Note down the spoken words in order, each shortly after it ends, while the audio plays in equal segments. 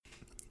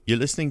You're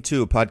listening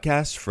to a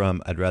podcast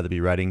from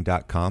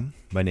I'dRatherBeWriting.com.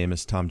 My name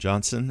is Tom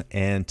Johnson,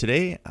 and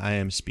today I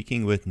am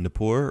speaking with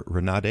Nupur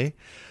Ranade,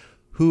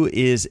 who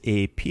is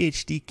a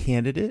PhD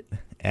candidate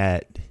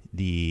at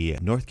the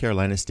North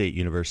Carolina State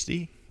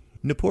University.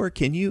 Nupur,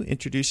 can you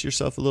introduce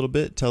yourself a little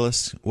bit? Tell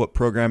us what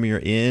program you're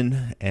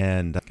in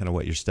and kind of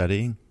what you're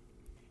studying.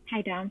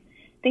 Hi, Tom.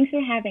 Thanks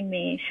for having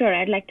me. Sure,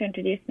 I'd like to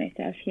introduce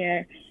myself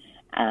here.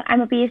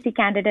 I'm a PhD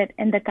candidate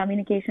in the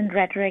Communication,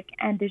 Rhetoric,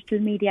 and Digital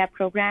Media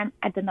program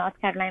at the North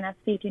Carolina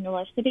State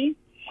University.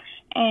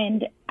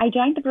 And I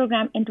joined the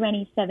program in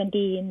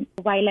 2017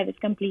 while I was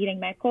completing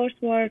my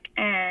coursework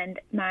and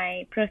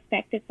my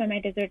prospectus for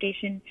my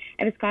dissertation.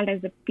 I was called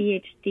as a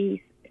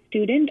PhD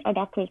student or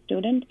doctoral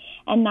student.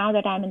 And now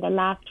that I'm in the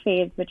last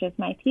phase, which is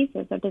my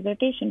thesis or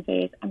dissertation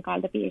phase, I'm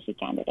called a PhD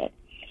candidate.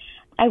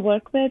 I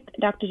work with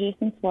Dr.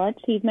 Jason Swartz.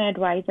 He's my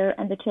advisor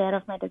and the chair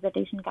of my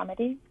dissertation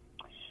committee.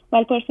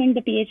 While pursuing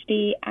the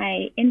PhD,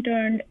 I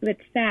interned with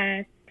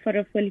SAS for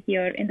a full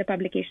year in the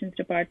publications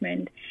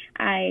department.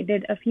 I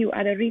did a few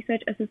other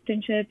research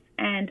assistantships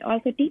and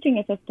also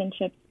teaching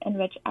assistantships in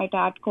which I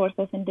taught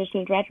courses in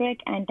digital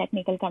rhetoric and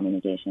technical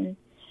communication.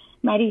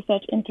 My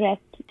research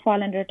interests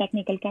fall under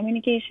technical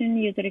communication,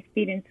 user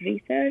experience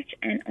research,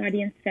 and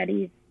audience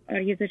studies or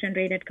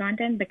user-generated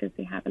content because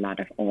they have a lot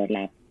of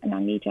overlap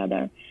among each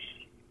other.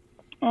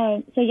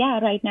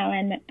 Right now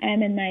I'm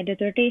in my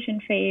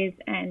dissertation phase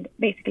and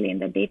basically in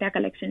the data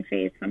collection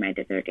phase for my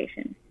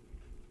dissertation.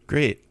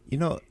 Great.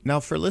 Now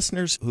for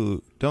listeners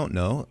who don't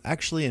know,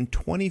 actually in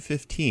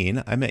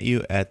 2015, I met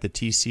you at the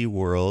TC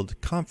World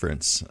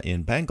Conference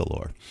in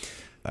Bangalore.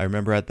 I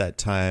remember at that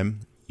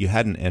time you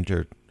hadn't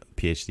entered a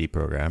PhD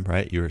program,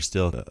 right? You were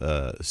still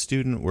a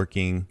student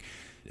working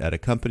at a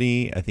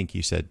company. I think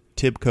you said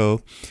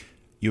Tibco.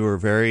 You were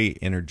very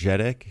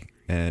energetic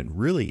and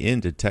really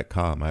into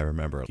TechCom, I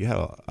remember. You had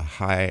a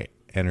high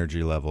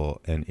energy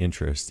level and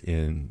interest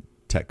in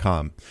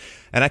TechCom.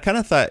 And I kind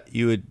of thought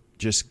you would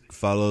just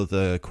follow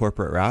the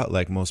corporate route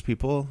like most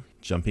people,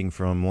 jumping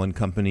from one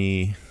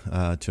company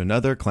to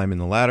another, climbing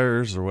the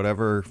ladders or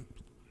whatever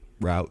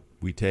route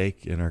we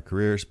take in our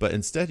careers. But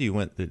instead you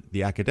went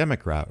the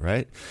academic route,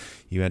 right?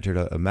 You entered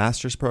a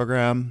master's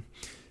program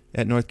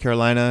at North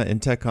Carolina in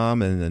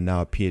TechCom and then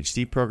now a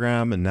PhD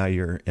program. And now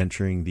you're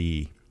entering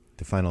the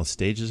final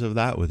stages of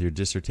that with your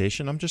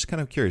dissertation. I'm just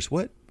kind of curious,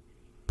 what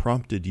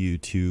prompted you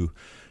to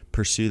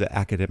pursue the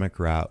academic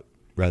route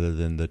rather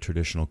than the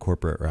traditional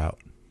corporate route?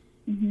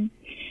 Mm-hmm.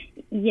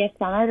 Yes,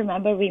 Sam, I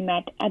remember we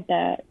met at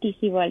the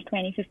TC World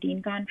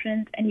 2015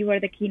 conference and you were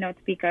the keynote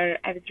speaker.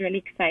 I was really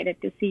excited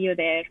to see you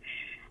there.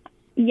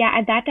 Yeah,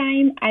 at that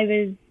time, I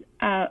was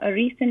a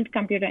recent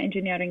computer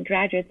engineering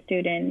graduate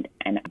student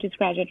and I just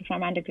graduated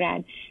from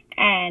undergrad.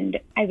 And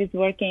I was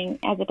working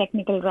as a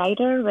technical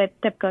writer with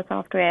Tibco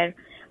Software.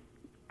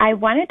 I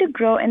wanted to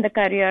grow in the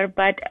career,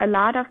 but a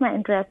lot of my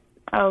interests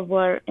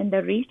were in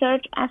the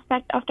research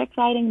aspect of tech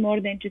writing more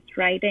than just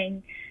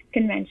writing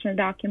conventional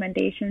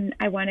documentation.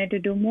 I wanted to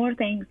do more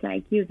things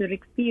like user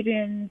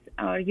experience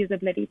or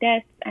usability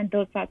tests and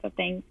those sorts of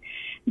things.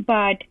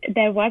 But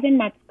there wasn't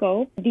much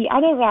scope. The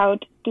other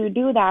route to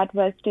do that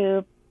was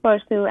to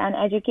pursue an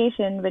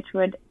education which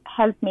would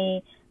help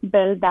me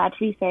build that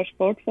research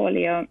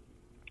portfolio,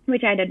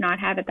 which I did not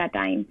have at that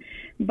time.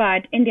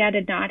 But India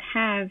did not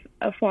have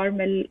a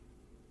formal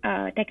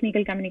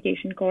technical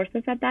communication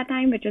courses at that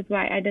time, which is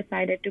why I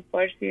decided to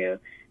pursue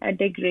a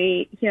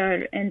degree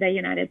here in the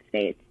United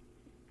States.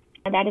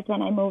 And that is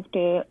when I moved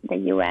to the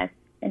US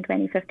in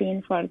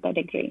 2015 for the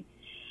degree.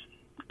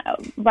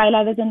 While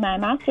I was in my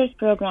master's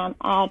program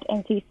at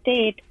NC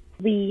State,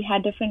 we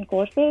had different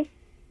courses.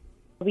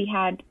 We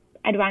had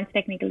advanced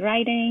technical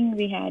writing,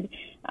 we had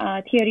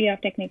theory of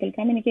technical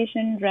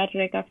communication,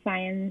 rhetoric of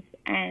science,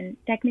 and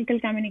technical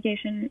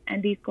communication.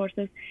 And these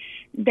courses,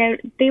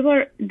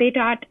 they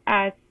taught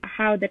us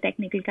how the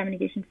technical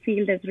communication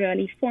field is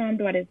really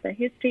formed, what is the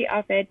history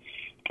of it.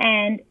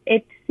 And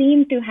it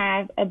seemed to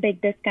have a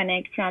big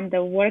disconnect from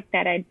the work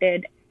that I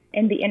did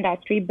in the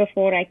industry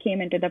before I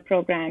came into the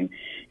program.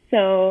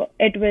 So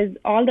it was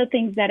all the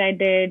things that I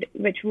did,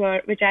 which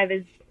I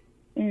was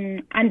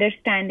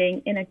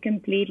understanding in a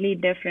completely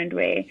different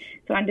way.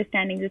 So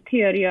understanding the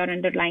theory or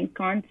underlying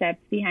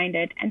concepts behind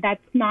it. And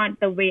that's not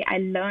the way I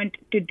learned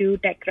to do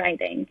tech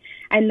writing.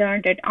 I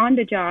learned it on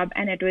the job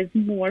and it was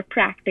more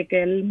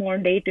practical, more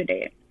day to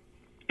day.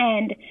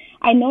 And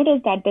I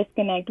noticed that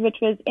disconnect, which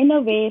was in a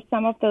way,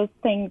 some of those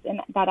things in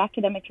that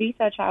academic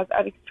research has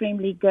are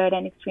extremely good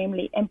and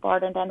extremely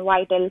important and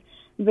vital,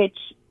 which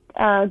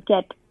are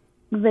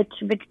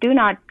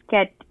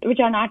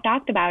not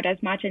talked about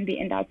as much in the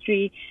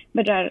industry,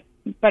 but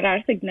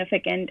are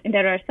significant. And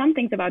there are some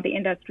things about the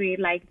industry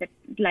like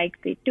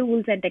the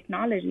tools and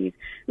technologies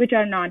which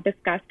are not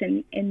discussed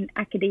in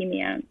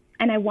academia.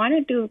 And I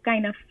wanted to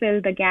kind of fill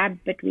the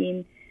gap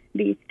between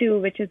these two,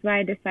 which is why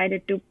I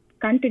decided to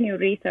continue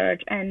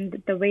research.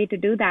 And the way to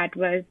do that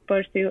was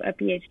pursue a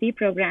PhD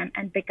program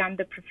and become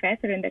the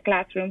professor in the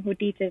classroom who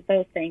teaches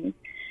those things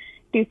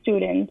to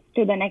students,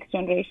 to the next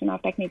generation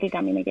of technical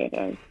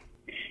communicators.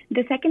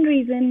 The second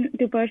reason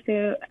to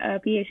pursue a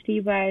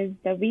PhD was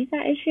the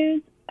visa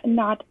issues.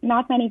 Not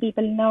many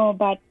people know,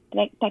 but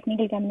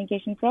technical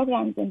communication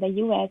programs in the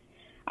U.S.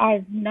 are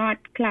not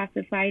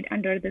classified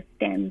under the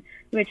STEM,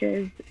 which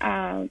is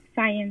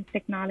science,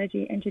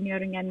 technology,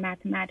 engineering, and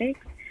mathematics,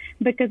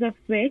 because of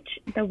which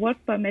the work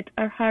permits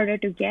are harder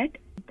to get.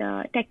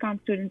 The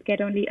TechCom students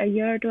get only a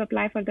year to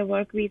apply for the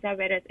work visa,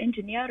 whereas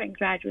engineering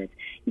graduates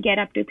get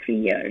up to 3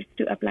 years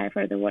to apply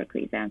for the work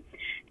visa.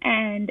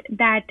 And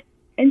that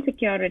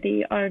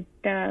insecurity, or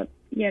the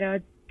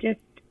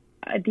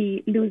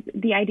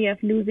idea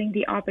of losing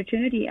the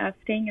opportunity of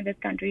staying in this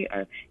country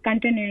or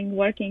continuing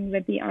working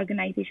with the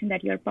organization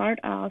that you're part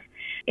of,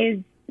 is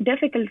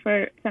difficult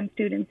for some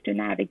students to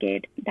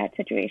navigate that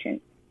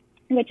situation,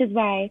 which is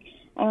why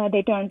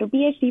they turn to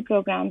PhD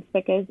programs,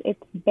 because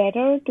it's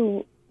better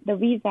the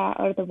visa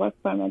or the work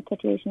permit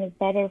situation is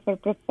better for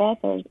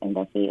professors in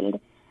the field,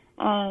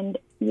 and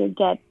you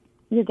get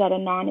a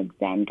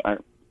non-exempt, or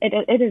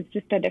it is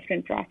just a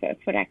different process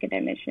for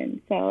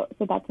academicians. So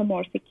that's a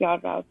more secure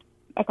route,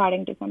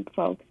 according to some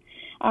folks.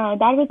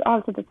 That was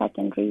also the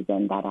second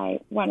reason that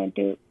I wanted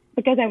to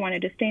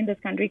stay in this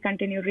country,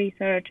 continue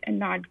research, and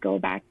not go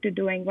back to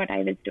doing what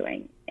I was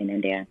doing in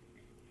India.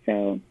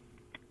 So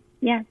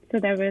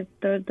those were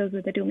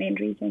the two main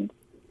reasons.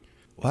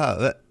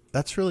 Wow,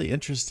 that's really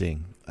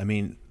interesting. I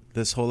mean,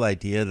 this whole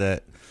idea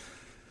that,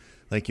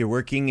 like, you're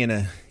working in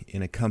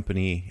a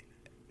company,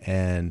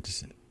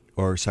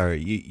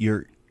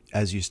 you're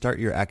as you start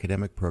your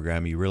academic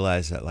program, you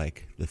realize that,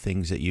 like, the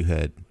things that you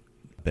had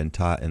been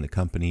taught in the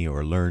company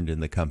or learned in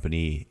the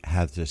company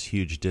have this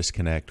huge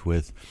disconnect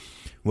with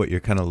what you're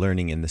kind of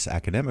learning in this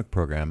academic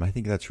program. I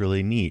think that's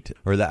really neat.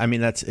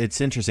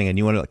 It's interesting, and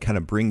you want to kind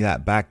of bring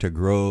that back to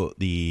grow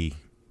the.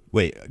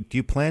 Wait, do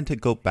you plan to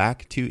go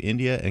back to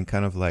India and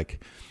kind of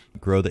like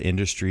grow the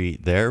industry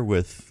there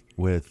with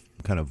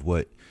kind of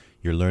what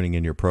you're learning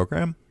in your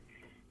program?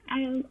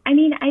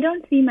 I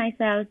don't see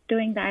myself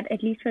doing that,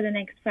 at least for the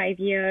next 5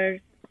 years.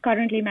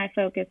 Currently, my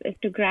focus is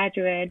to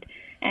graduate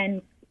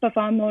and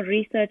perform more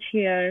research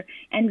here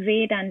and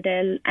wait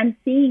until I'm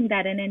seeing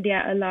that in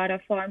India, a lot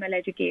of formal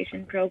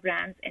education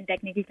programs in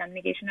technical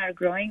communication are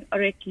growing,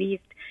 or at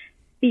least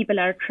people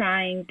are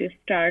trying to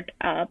start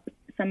up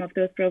some of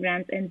those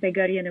programs in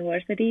bigger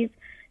universities.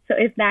 So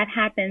if that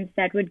happens,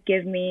 that would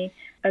give me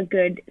a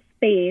good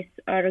space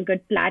or a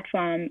good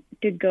platform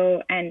to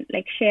go and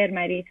share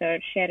my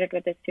research, share it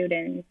with the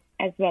students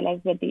as well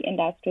as with the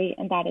industry.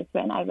 And that is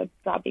when I would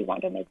probably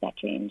want to make that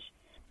change.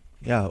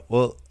 Yeah,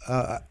 well,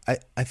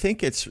 I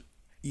think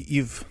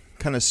you've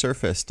kind of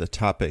surfaced a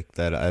topic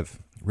that I've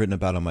written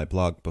about on my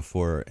blog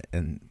before,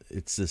 and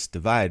it's this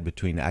divide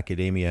between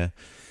academia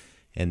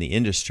and the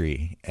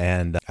industry.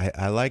 And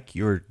I like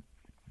your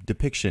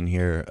depiction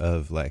here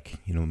of,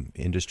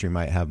 industry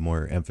might have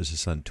more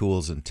emphasis on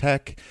tools and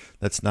tech.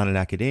 That's not in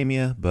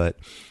academia, but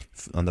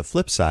on the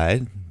flip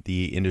side,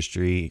 the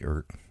industry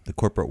or the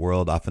corporate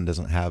world often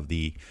doesn't have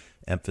the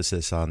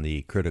emphasis on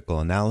the critical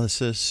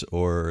analysis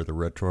or the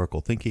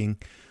rhetorical thinking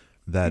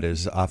that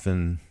is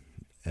often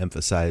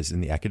emphasized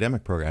in the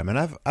academic program. And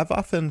I've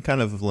often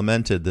kind of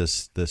lamented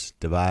this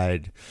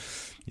divide,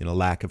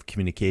 lack of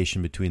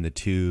communication between the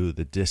two,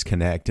 the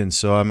disconnect. And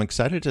so I'm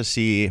excited to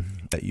see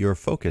your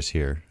focus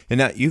here. And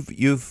now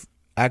you've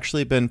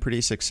actually been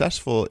pretty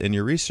successful in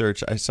your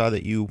research. I saw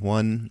that you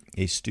won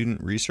a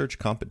student research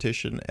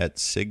competition at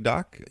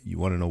SIGDoc. You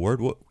won an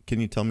award. Can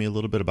you tell me a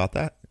little bit about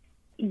that?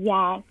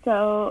 Yeah,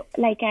 so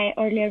like I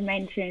earlier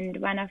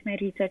mentioned, one of my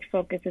research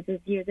focuses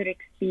is user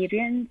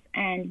experience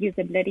and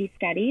usability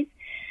studies.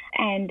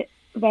 And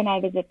when I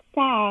was at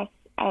SAS,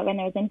 when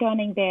I was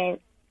interning there,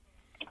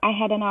 I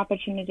had an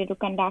opportunity to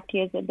conduct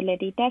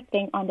usability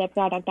testing on their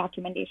product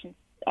documentation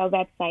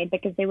website,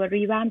 because they were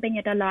revamping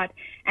it a lot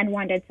and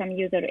wanted some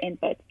user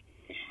input.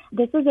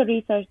 This was a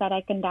research that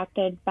I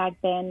conducted back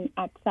then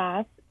at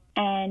SAS,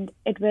 and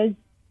it was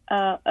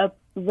a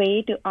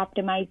way to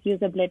optimize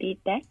usability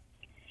tests.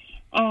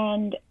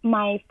 And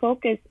my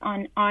focus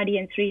on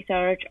audience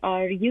research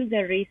or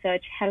user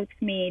research helps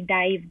me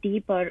dive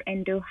deeper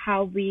into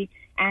how we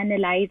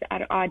analyze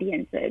our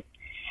audiences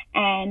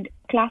and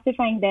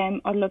classifying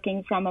them or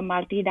looking from a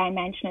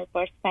multidimensional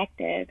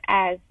perspective.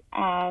 As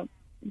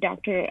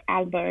Dr.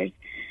 Albers,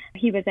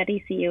 he was at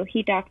ECU,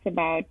 he talks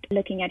about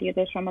looking at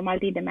users from a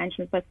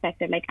multidimensional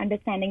perspective, like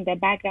understanding their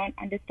background,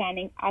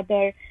 understanding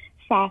other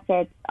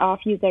facets of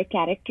user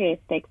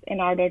characteristics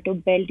in order to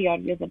build your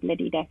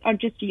usability test or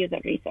just user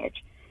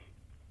research.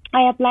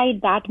 I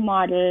applied that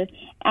model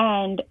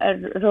and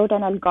wrote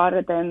an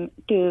algorithm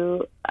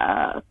to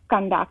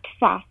conduct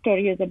faster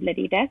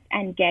usability tests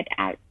and get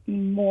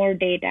more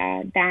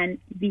data than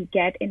we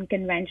get in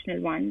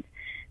conventional ones.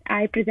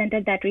 I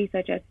presented that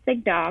research at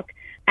SIGDoc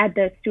at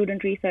the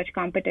student research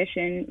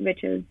competition,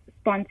 which is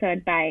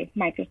sponsored by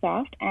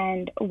Microsoft,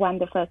 and won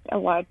the first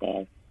award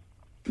there.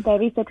 The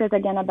research was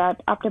again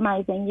about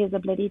optimizing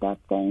usability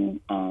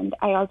testing, and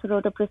I also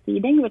wrote a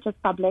proceeding which is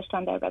published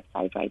on their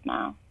website right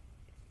now.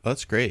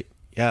 That's great.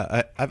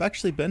 Yeah, I've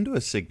actually been to a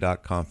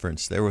SIGDOC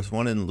conference. There was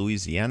one in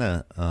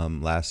Louisiana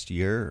last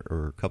year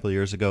or a couple of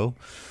years ago.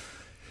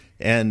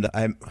 And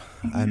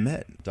I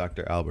met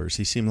Dr. Albers.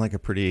 He seemed like a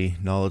pretty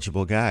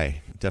knowledgeable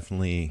guy,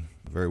 definitely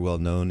very well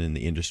known in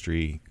the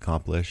industry,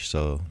 accomplished.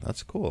 So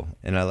that's cool.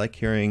 And I like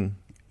hearing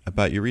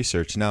about your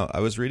research. Now,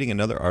 I was reading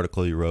another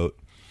article you wrote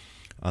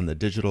on the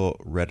Digital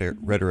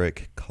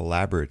Rhetoric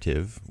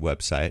Collaborative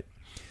website,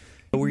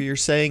 where you're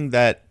saying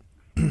that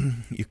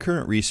your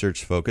current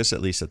research focus,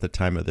 at least at the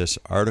time of this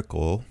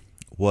article,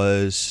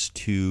 was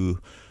to,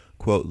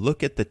 quote,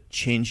 look at the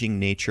changing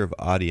nature of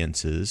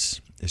audiences,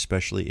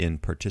 especially in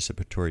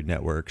participatory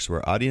networks,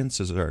 where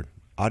audiences are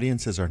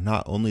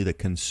not only the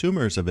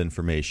consumers of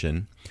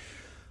information,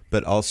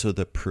 but also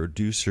the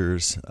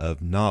producers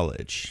of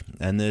knowledge.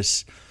 And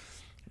this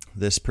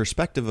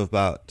perspective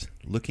about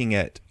looking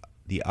at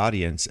the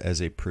audience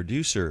as a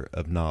producer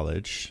of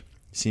knowledge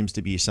seems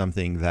to be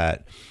something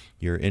that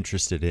you're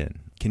interested in.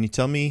 Can you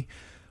tell me,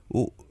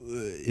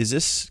 is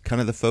this kind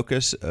of the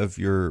focus of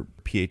your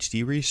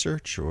PhD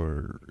research,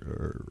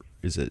 or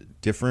is it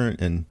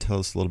different? And tell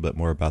us a little bit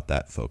more about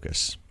that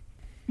focus.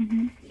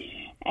 Mm-hmm.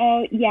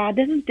 Yeah,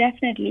 this is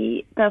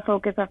definitely the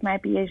focus of my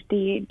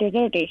PhD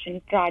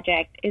dissertation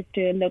project, is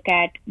to look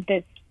at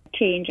this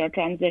change or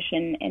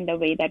transition in the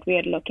way that we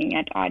are looking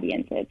at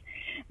audiences.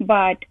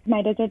 But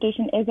my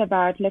dissertation is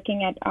about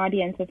looking at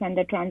audiences and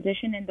the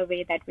transition in the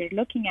way that we're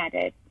looking at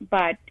it.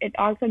 But it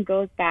also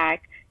goes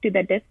back to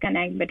the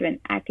disconnect between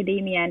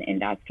academia and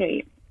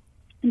industry.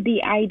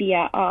 The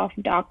idea of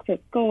docs as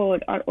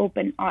code or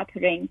open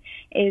authoring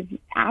is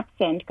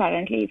absent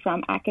currently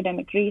from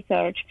academic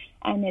research,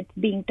 and it's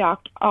being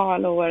talked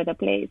all over the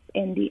place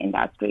in the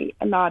industry.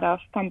 A lot of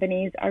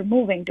companies are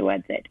moving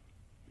towards it.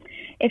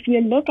 If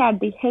you look at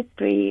the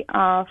history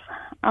of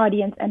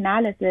audience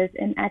analysis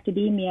in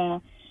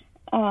academia,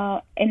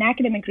 in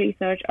academic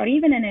research, or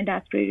even in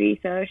industry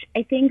research,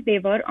 I think they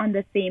were on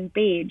the same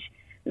page,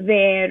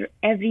 where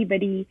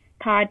everybody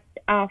thought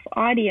of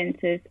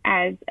audiences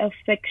as a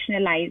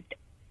fictionalized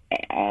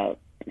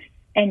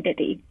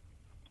entity.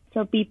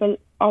 So people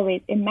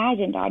always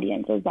imagined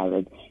audiences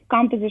as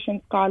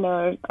composition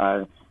scholars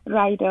or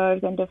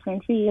writers in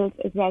different fields,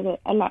 as well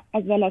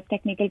as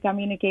technical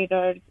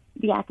communicators.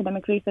 The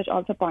academic research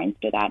also points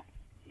to that.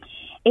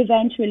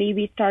 Eventually,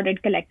 we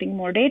started collecting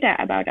more data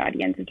about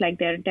audiences, like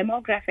their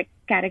demographic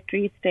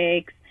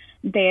characteristics,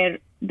 the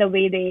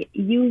way they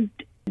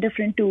used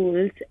different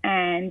tools,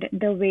 and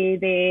the way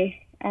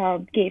they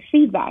gave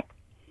feedback.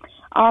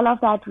 All of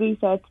that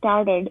research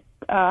started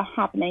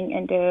happening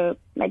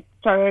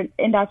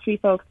industry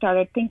folks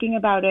started thinking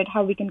about it,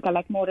 how we can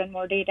collect more and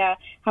more data,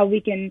 how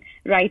we can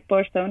write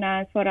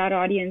personas for our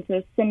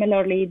audiences.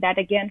 Similarly, that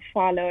again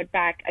followed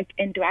back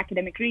into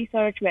academic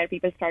research, where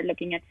people start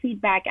looking at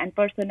feedback and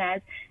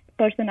persona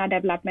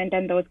development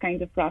and those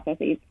kinds of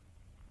processes.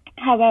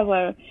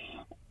 However,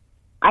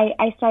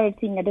 I started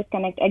seeing a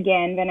disconnect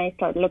again when I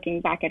started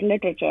looking back at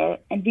literature,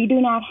 and we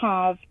do not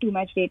have too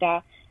much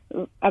data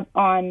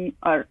on,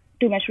 or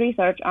too much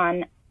research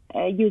on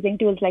using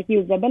tools like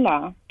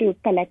Usabilla to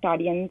collect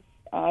audience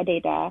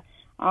data,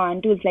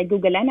 on tools like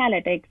Google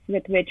Analytics,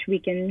 with which we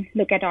can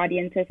look at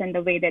audiences and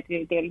the way that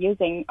they're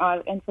using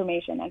our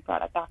information and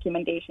product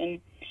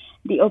documentation.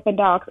 The open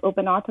docs,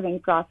 open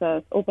authoring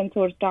process, open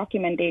source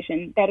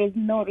documentation, there is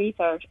no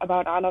research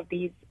about all of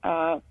these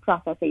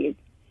processes.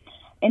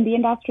 In the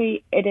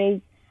industry, it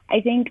is,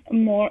 I think,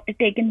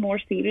 taken more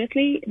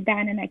seriously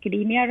than in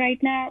academia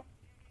right now.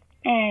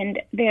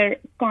 And they're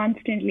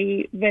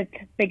constantly, with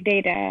big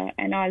data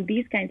and all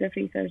these kinds of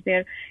research,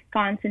 they're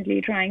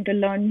constantly trying to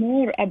learn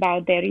more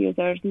about their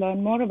users,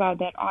 learn more about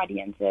their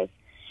audiences.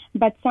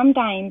 But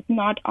sometimes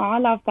not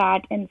all of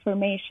that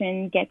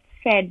information gets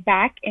fed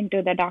back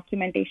into the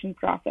documentation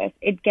process.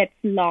 It gets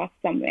lost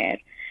somewhere.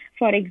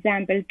 For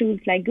example,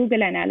 tools like Google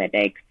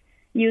Analytics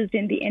used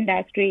in the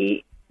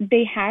industry,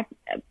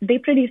 they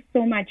produce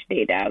so much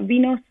data. We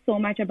know so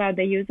much about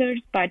the users,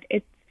 but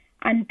it's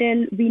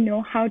until we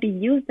know how to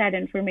use that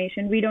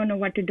information, we don't know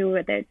what to do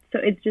with it. So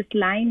it's just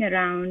lying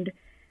around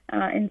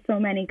in so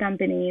many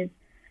companies.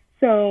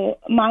 So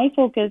my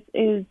focus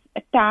is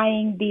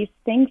tying these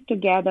things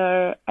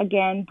together,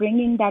 again,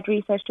 bringing that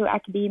research to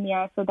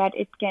academia so that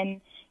it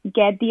can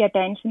get the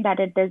attention that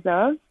it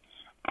deserves,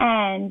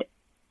 and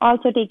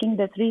also taking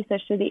this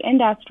research to the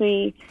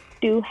industry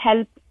to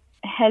help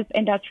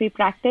industry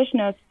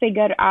practitioners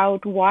figure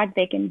out what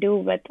they can do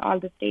with all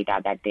this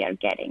data that they are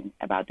getting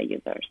about the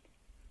users.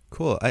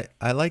 Cool.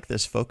 I like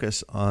this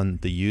focus on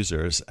the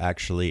users,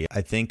 actually.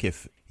 I think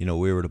if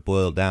we were to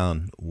boil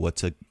down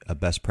what's a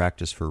best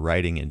practice for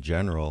writing in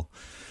general,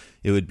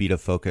 it would be to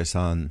focus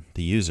on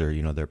the user,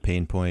 their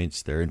pain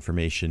points, their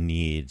information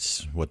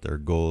needs, what their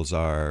goals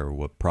are,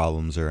 what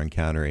problems they're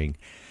encountering.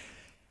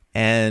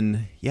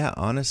 And yeah,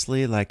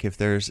 honestly, like if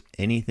there's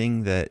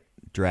anything that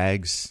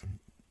drags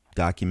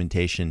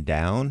documentation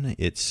down,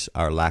 it's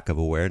our lack of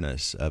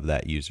awareness of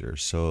that user.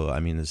 So,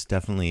 I mean, it's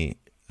definitely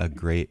a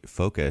great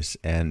focus.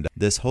 And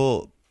this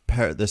whole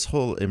this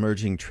whole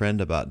emerging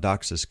trend about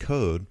Docs as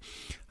code,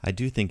 I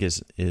do think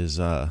is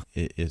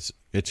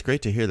it's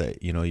great to hear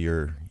that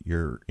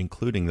you're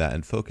including that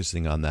and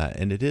focusing on that,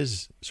 and it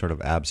is sort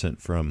of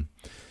absent from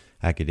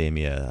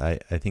academia.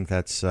 I think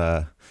that's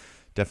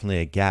definitely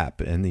a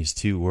gap, and these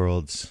two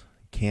worlds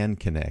can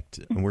connect,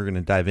 and we're going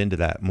to dive into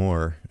that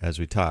more as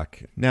we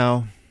talk.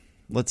 Now,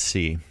 let's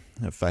see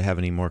if I have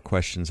any more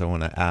questions I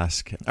want to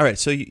ask. All right,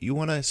 so you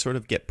want to sort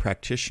of get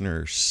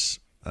practitioners,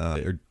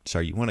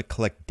 you want to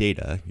collect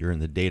data. You're in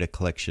the data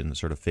collection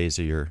sort of phase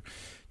of your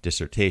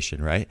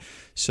dissertation, right?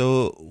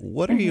 So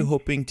what are you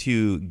hoping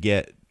to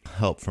get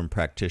help from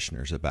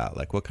practitioners about?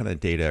 Like, what kind of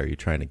data are you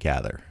trying to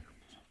gather?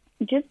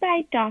 Just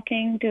by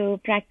talking to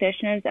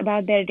practitioners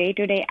about their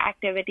day-to-day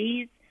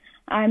activities,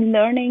 I'm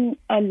learning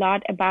a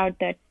lot about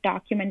the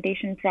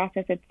documentation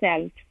process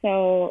itself.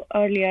 So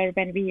earlier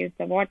when we used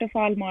the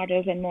waterfall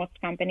models in most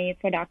companies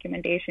for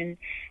documentation,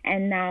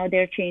 and now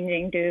they're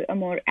changing to a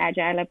more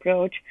agile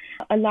approach,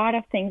 a lot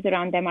of things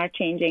around them are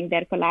changing.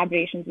 Their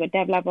collaborations with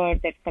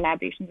developers, their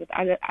collaborations with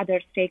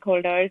other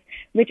stakeholders,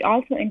 which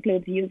also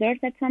includes users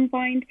at some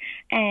point,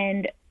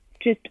 and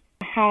just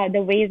how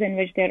the ways in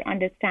which they're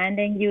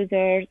understanding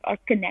users or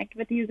connect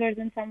with users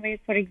in some ways.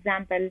 For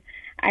example,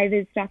 I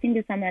was talking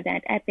to someone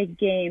at Epic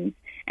Games,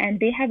 and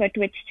they have a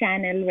Twitch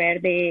channel where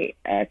they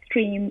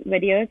stream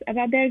videos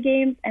about their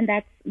games, and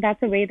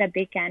that's a way that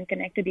they can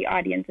connect to the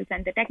audiences.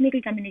 And the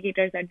technical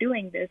communicators are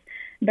doing this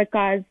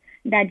because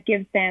that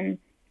gives them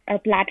a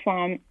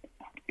platform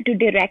to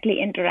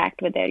directly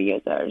interact with their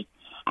users.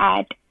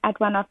 At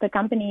one of the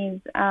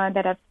companies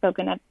that I've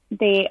spoken at,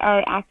 they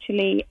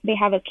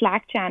have a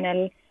Slack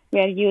channel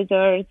where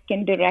users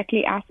can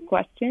directly ask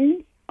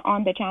questions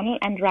on the channel,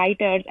 and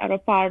writers are a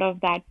part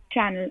of that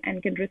channel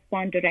and can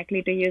respond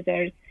directly to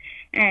users.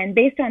 And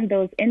based on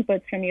those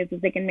inputs from users,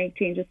 they can make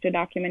changes to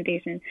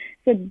documentation.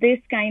 So this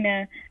kind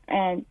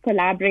of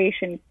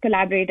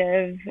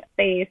collaborative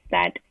space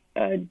that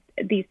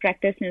these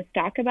practitioners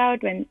talk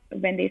about, when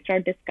they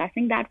start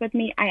discussing that with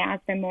me, I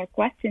ask them more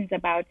questions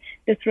about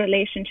this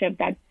relationship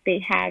that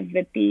they have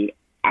with the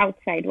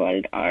outside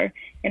world or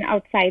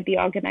outside the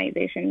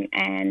organization,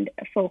 and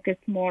focus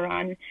more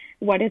on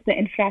what is the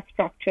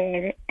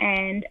infrastructure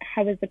and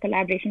how is the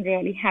collaboration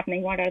really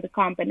happening, what are the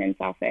components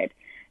of it,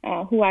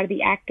 who are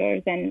the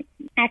actors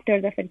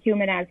of it,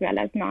 human as well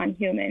as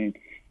non-human.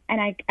 And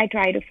I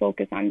try to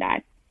focus on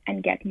that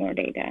and get more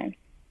data.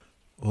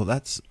 Well,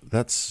 that's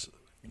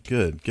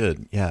good.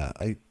 Yeah,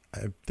 I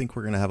think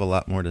we're going to have a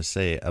lot more to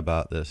say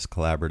about this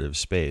collaborative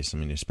space. I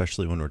mean,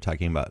 especially when we're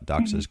talking about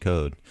Docs as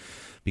code,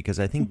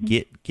 because I think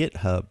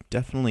GitHub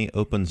definitely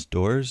opens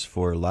doors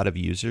for a lot of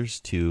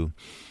users to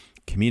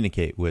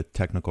communicate with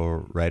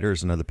technical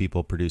writers and other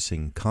people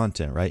producing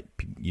content, right?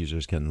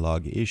 Users can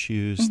log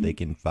issues, they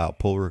can file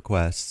pull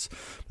requests.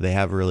 They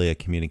have really a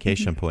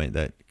communication point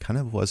that kind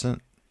of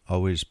wasn't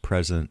always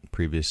present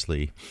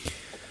previously,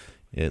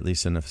 at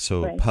least in a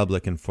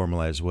public and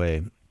formalized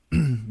way.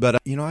 But,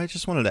 I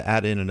just wanted to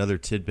add in another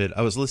tidbit.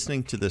 I was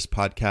listening to this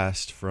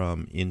podcast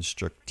from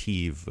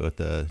Instructive with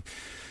an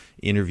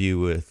interview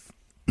with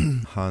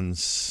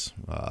Hans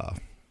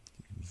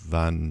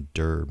van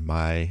der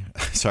Meij.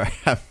 Sorry,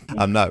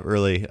 I'm not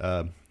really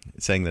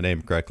saying the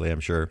name correctly, I'm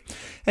sure.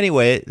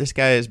 Anyway, this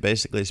guy has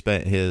basically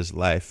spent his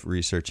life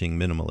researching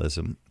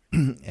minimalism.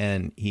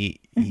 And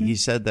he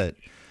said that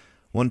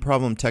one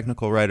problem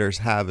technical writers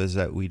have is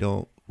that we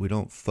don't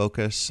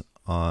focus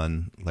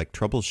on like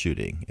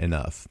troubleshooting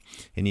enough.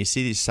 And you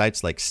see these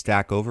sites like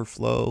Stack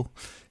Overflow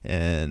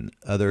and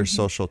other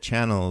social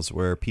channels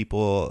where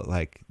people,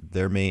 like,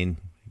 their main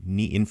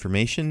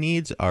information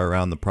needs are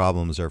around the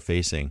problems they're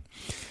facing.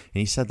 And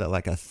he said that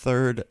like a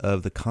third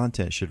of the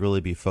content should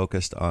really be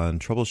focused on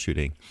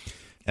troubleshooting.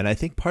 And I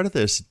think part of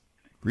this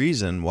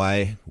reason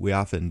why we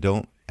often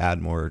don't add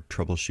more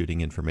troubleshooting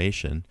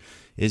information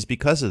is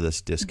because of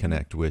this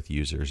disconnect with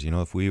users.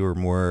 If we were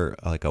more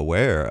like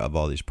aware of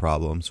all these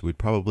problems, we'd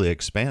probably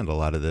expand a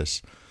lot of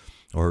this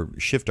or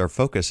shift our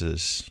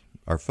focus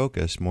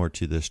more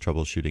to this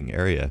troubleshooting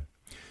area.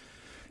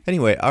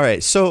 Anyway, all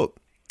right. So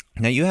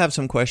now you have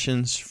some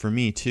questions for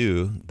me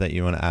too that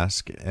you want to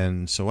ask.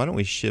 And so why don't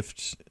we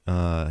shift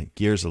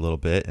gears a little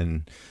bit,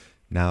 and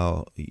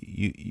now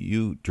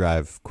you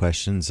drive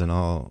questions and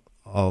I'll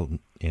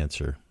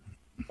answer.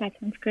 That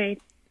sounds great.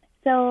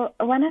 So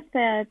one of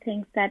the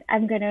things that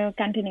I'm going to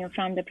continue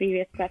from the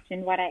previous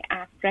question, what I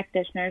asked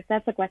practitioners,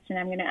 that's a question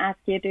I'm going to ask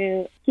you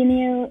to. Can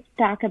you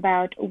talk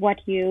about what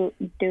you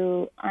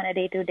do on a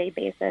day-to-day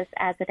basis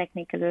as a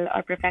technical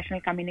or professional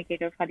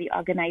communicator for the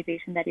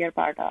organization that you're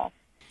part of?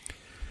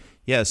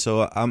 Yeah,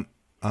 so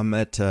I'm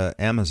at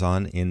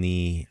Amazon in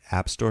the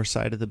App Store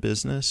side of the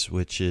business,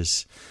 which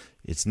is,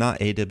 it's not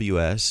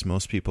AWS.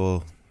 Most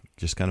people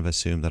just kind of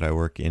assume that I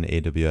work in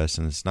AWS,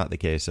 and it's not the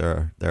case.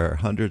 There are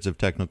hundreds of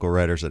technical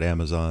writers at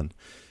Amazon,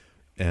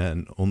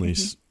 and only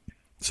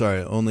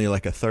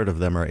like a third of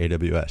them are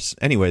AWS.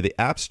 Anyway, the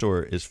App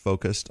Store is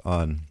focused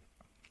on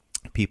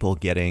people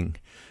getting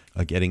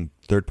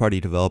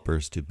third-party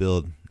developers to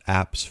build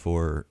apps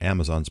for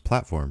Amazon's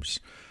platforms,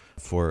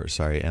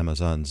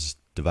 Amazon's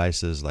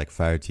devices like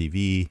Fire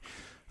TV,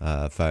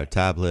 Fire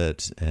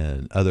Tablet,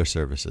 and other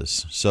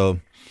services. So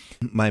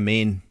my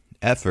main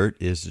effort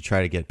is to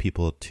try to get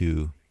people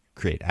to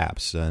create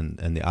apps,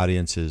 and the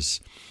audience is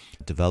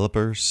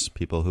developers,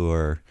 people who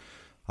are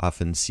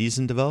often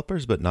seasoned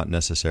developers, but not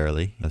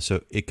necessarily.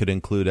 So it could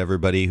include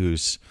everybody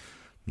who's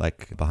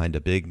like behind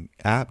a big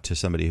app to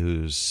somebody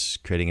who's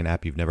creating an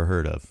app you've never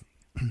heard of.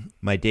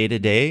 My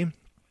day-to-day,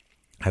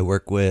 I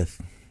work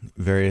with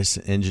various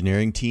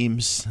engineering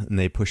teams, and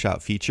they push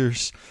out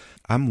features.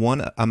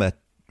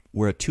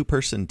 We're a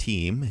two-person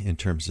team in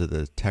terms of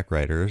the tech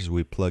writers.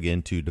 We plug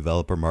into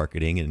developer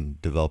marketing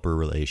and developer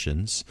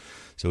relations.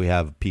 So we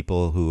have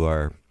people who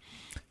are,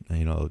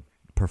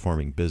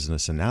 performing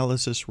business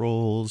analysis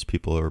roles,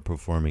 people who are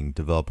performing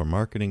developer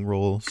marketing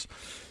roles,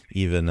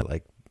 even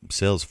like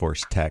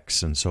Salesforce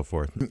techs and so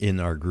forth in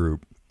our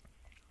group.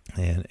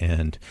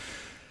 And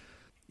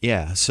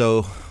yeah,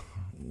 so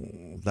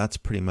that's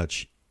pretty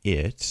much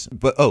it.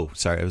 But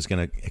I was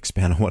going to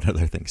expand on one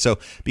other thing. So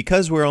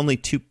because we're only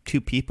two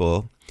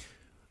people,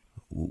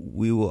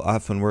 we will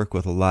often work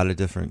with a lot of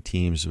different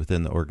teams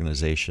within the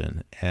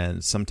organization.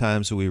 And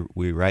sometimes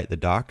we write the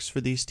docs for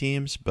these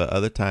teams, but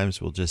other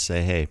times we'll just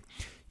say, hey,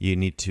 you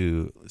need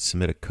to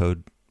submit a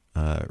code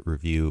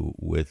review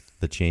with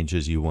the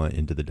changes you want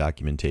into the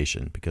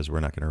documentation, because we're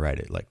not going to write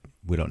it. Like,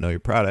 we don't know your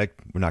product,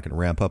 we're not going to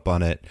ramp up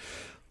on it,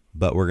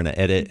 but we're going to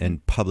edit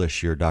and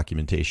publish your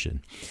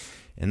documentation.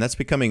 And that's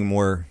becoming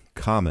more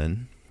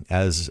common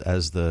as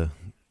the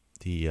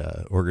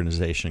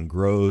organization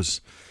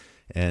grows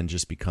and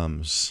just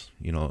becomes,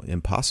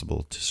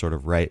 impossible to sort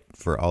of write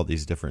for all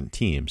these different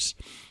teams.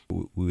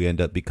 We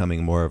end up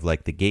becoming more of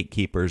like the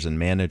gatekeepers and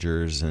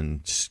managers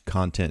and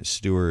content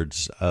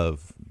stewards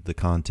of the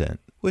content,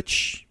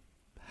 which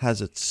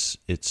has its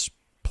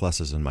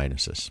pluses and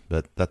minuses,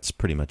 but that's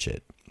pretty much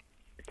it.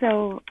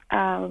 So,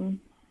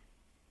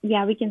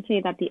 we can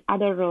say that the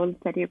other roles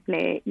that you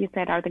play, you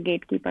said, are the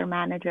gatekeeper,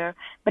 manager,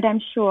 but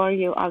I'm sure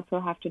you also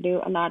have to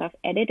do a lot of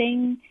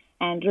editing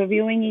and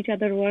reviewing each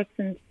other's work,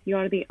 since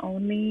you're the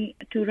only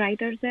two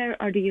writers there,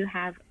 or do you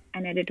have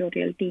an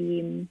editorial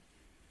team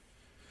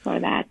for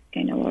that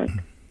kind of work?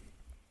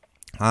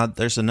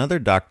 There's another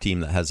doc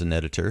team that has an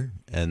editor,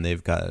 and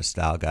they've got a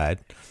style guide.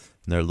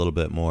 And they're a little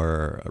bit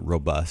more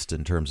robust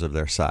in terms of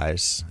their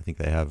size. I think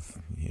they have,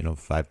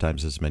 5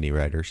 times as many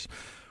writers,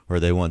 or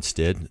they once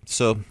did.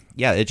 So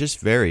yeah, it just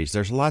varies.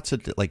 There's lots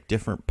of like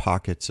different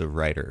pockets of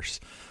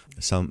writers.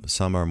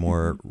 Some are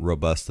more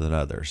robust than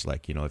others.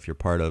 Like, if you're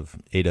part of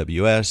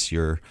AWS,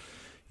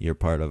 you're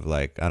part of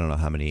like, I don't know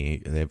how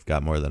many, they've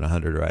got more than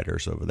 100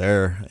 writers over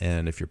there.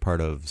 And if you're part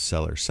of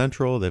Seller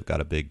Central, they've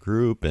got a big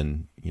group,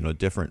 and,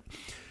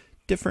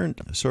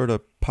 different sort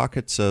of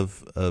pockets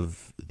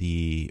of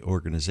the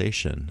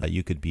organization.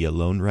 You could be a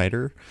lone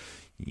writer.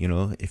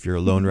 If you're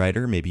a lone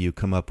writer, maybe you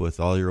come up with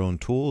all your own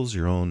tools,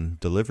 your own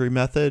delivery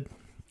method,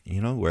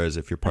 whereas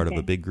if you're part of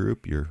a big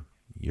group,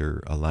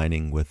 you're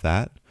aligning with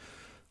that.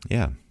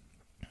 Yeah.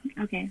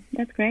 Okay,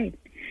 that's great.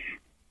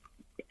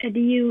 Do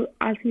you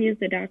also use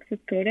the docs as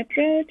code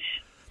approach?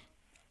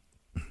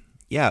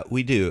 Yeah,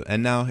 we do.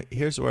 And now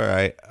here's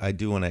where I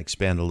do want to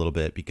expand a little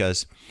bit,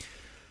 because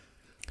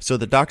so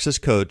the docs as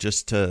code,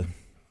 just to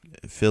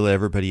fill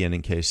everybody in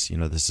case,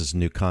 this is a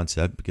new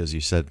concept, because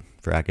you said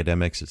for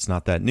academics, it's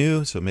not that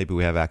new. So maybe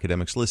we have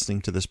academics listening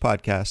to this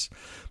podcast.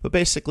 But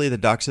basically the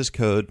docs as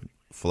code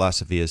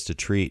philosophy is to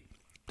treat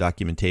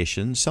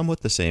documentation somewhat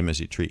the same as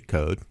you treat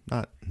code.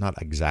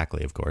 Not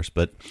exactly, of course,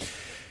 but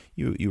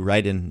you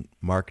write in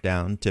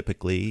Markdown,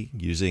 typically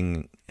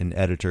using an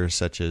editor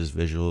such as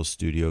Visual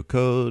Studio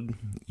Code.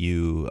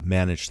 You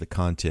manage the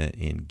content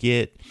in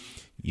Git.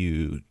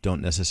 You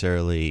don't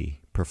necessarily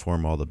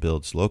perform all the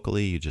builds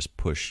locally. You just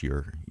push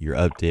your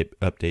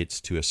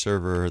updates to a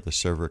server. The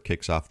server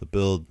kicks off the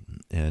build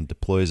and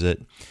deploys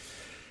it.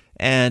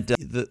 And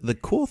the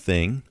cool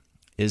thing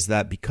is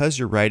that because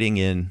you're writing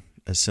in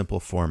a simple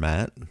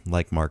format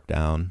like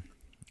Markdown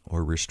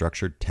or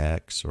restructured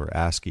text or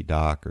ASCII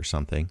doc or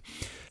something,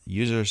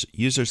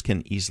 users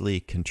can easily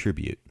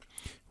contribute.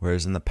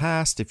 Whereas in the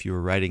past, if you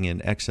were writing in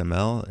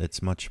XML,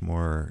 it's much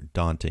more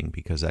daunting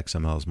because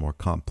XML is more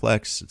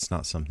complex. It's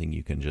not something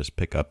you can just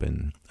pick up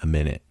in a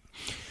minute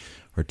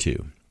or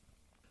two.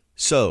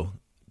 So,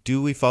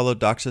 do we follow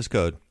docs as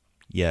code?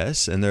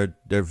 Yes, and there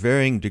are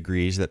varying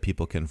degrees that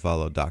people can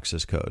follow docs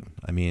as code.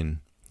 I mean,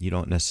 you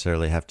don't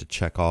necessarily have to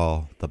check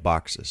all the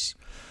boxes.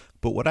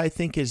 But what I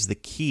think is the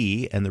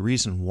key, and the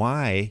reason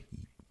why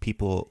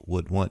people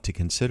would want to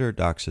consider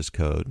docs as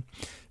code,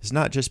 is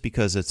not just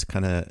because it's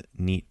kind of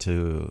neat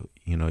to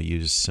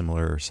use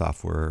similar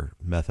software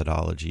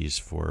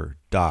methodologies for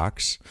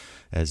docs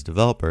as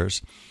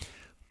developers,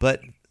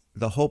 but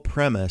the whole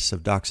premise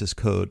of docs as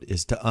code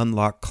is to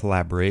unlock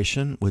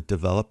collaboration with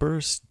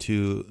developers,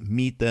 to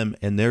meet them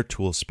in their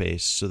tool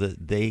space so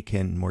that they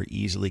can more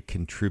easily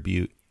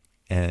contribute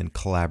and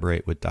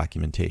collaborate with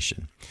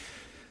documentation.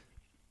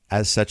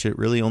 As such, it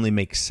really only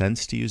makes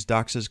sense to use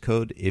docs as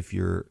code if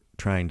you're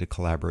trying to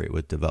collaborate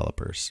with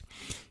developers.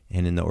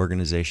 And in the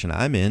organization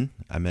I'm in,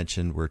 I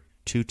mentioned we're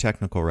two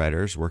technical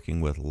writers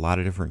working with a lot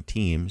of different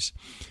teams.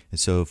 And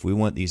so if we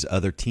want these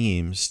other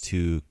teams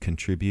to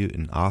contribute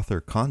and author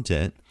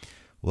content,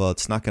 well,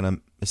 it's not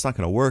going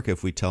to work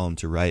if we tell them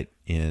to write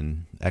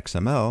in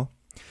XML,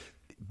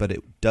 but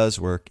it does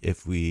work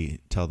if we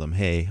tell them,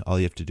 hey, all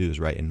you have to do is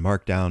write in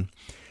Markdown,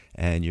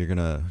 and you're going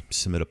to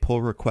submit a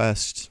pull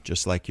request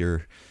just like you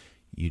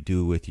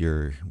do with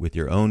your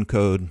own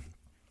code.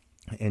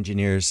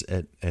 Engineers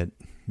at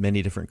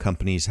many different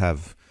companies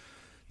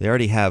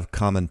already have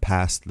common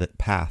paths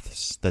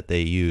that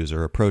they use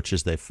or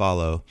approaches they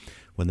follow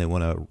when they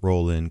want to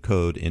roll in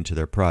code into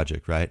their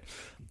project, right?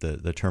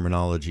 The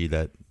terminology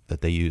that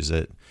they use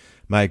at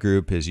my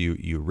group is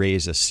you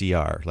raise a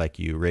CR, like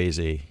you raise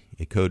a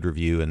code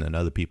review and then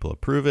other people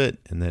approve it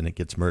and then it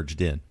gets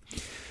merged in.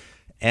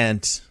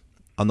 And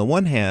on the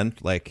one hand,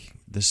 like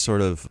this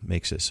sort of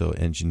makes it so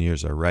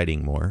engineers are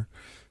writing more,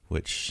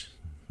 which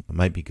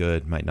might be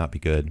good, might not be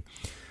good,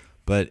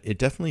 but it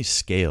definitely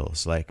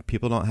scales. Like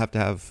people don't have to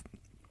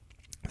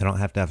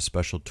have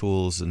special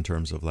tools in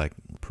terms of like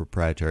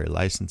proprietary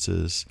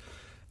licenses.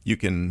 You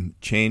can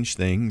change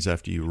things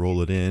after you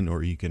roll it in,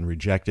 or you can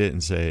reject it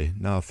and say,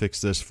 no,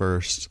 fix this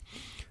first.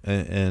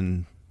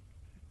 And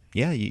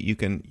yeah, you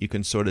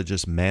can sort of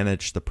just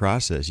manage the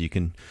process. You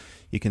can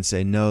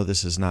say, no,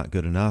 this is not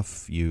good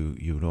enough.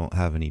 You don't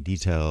have any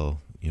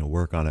detail,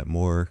 work on it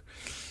more.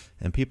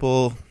 And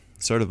people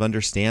sort of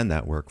understand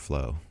that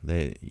workflow.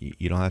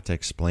 You don't have to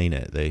explain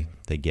it.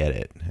 They get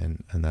it.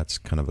 And that's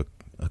kind of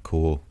a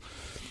cool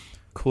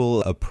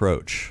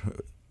approach.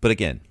 But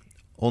again,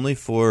 only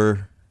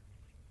for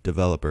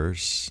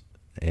developers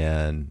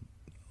and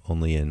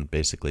only in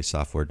basically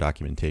software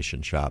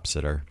documentation shops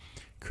that are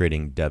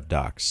creating dev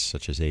docs,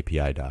 such as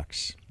API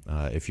docs.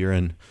 If you're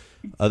in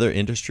other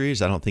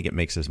industries, I don't think it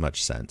makes as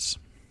much sense.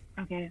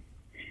 Okay.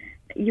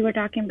 You were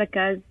talking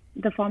because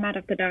the format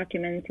of the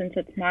document, since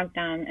it's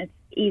Markdown, it's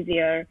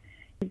easier.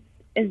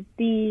 And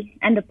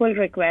the pull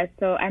request,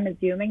 so I'm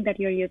assuming that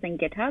you're using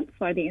GitHub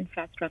for the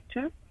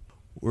infrastructure?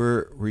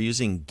 We're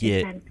using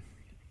Git.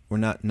 We're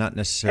not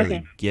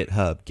necessarily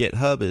GitHub.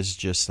 GitHub is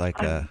just like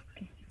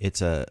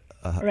it's an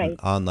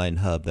online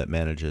hub that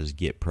manages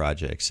Git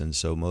projects, and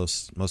so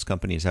most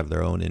companies have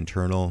their own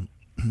internal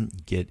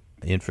Git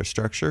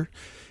infrastructure,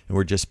 and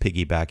we're just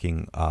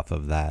piggybacking off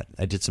of that.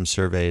 I did some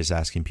surveys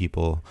asking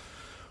people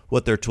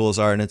what their tools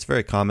are, and it's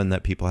very common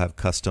that people have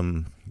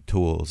custom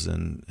tools,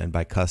 and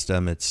by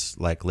custom, it's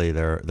likely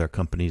their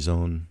company's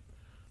own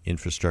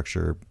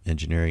infrastructure,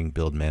 engineering,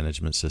 build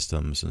management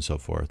systems, and so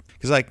forth.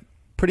 Because like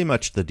pretty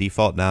much the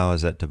default now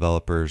is that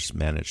developers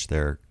manage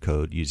their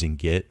code using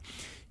Git,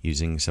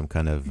 using some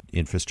kind of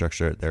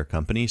infrastructure at their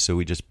company. So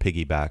we just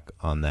piggyback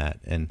on that.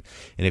 And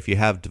if you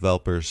have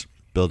developers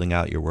building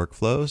out your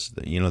workflows,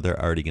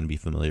 they're already going to be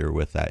familiar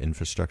with that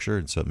infrastructure,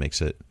 and so it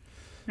makes it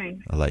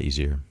a lot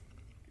easier.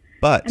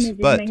 But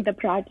the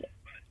project.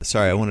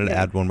 Sorry, I wanted to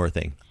add one more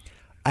thing.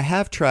 I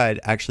have tried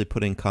actually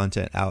putting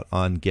content out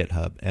on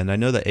GitHub, and I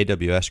know that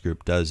AWS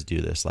Group does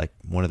do this. Like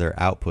one of their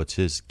outputs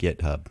is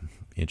GitHub,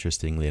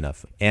 interestingly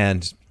enough.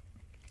 And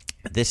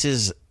this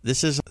is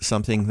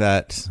something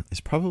that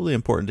is probably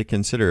important to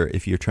consider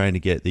if you're trying to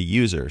get the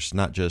users,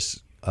 not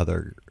just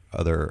other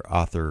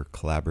author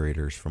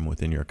collaborators from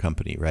within your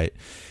company, right?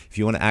 If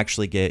you want to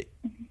actually get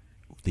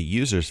the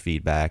users'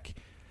 feedback,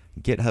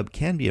 GitHub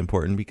can be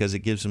important because it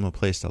gives them a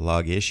place to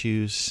log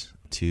issues,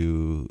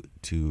 to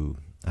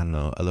I don't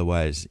know,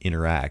 otherwise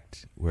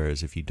interact.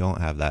 Whereas if you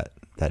don't have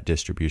that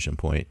distribution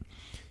point,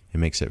 it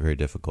makes it very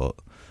difficult.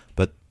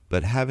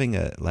 But having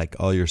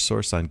all your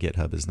source on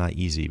GitHub is not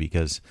easy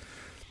because,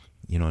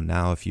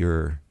 now if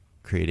you're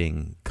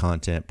creating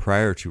content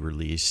prior to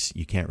release,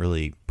 you can't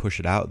really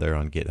push it out there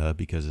on GitHub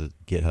because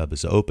GitHub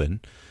is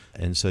open.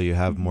 And so you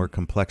have more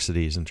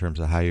complexities in terms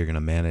of how you're going to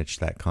manage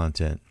that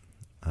content.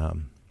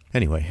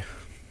 Anyway.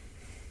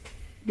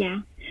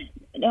 Yeah.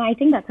 No, I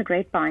think that's a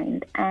great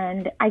point.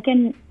 And I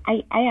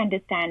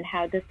understand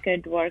how this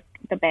could work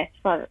the best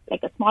for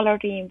like a smaller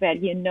team where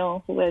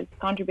who is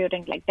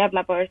contributing, like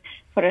developers,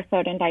 for a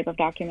certain type of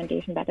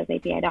documentation, that is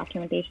API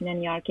documentation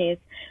in your case.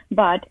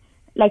 But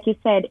like you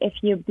said, if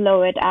you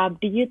blow it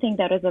up, do you think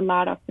there is a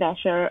lot of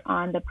pressure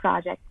on the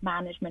project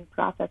management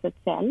process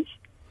itself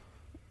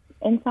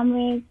in some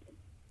ways?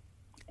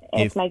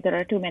 If like there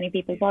are too many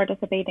people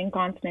participating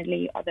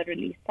constantly, or the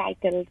release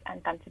cycles,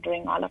 and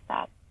considering all of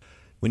that.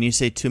 When you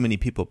say too many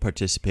people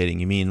participating,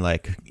 you mean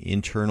like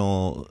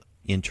internal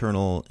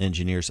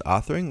engineers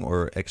authoring,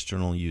 or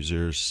external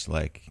users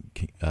like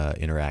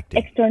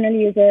interacting? External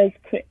users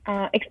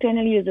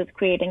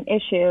creating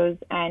issues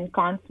and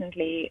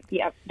constantly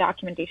the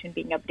documentation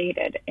being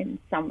updated in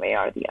some way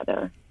or the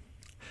other.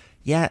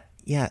 Yeah.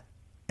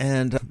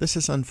 And this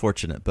is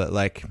unfortunate, but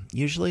like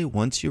usually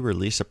once you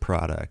release a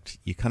product,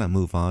 you kind of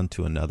move on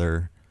to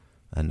another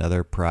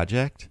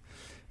project,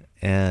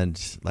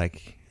 and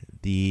like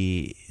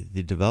the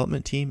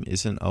development team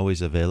isn't always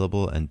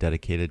available and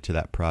dedicated to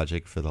that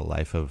project for the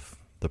life of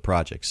the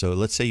project. So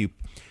let's say you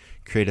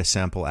create a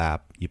sample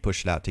app, you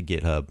push it out to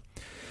GitHub,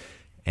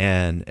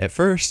 and at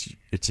first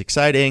it's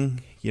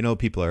exciting.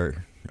 People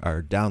are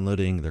are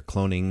downloading, they're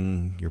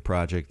cloning your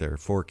project, they're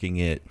forking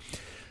it.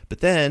 But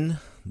then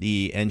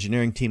the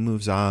engineering team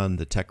moves on,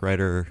 the tech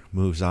writer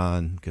moves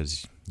on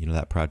because,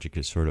 that project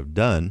is sort of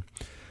done.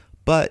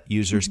 But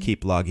users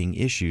keep logging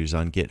issues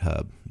on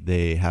GitHub.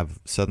 They have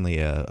suddenly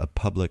a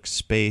public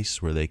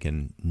space where they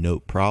can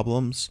note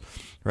problems,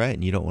 right?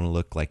 And you don't want to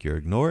look like you're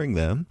ignoring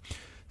them.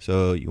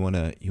 So you want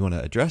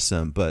to address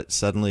them, but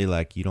suddenly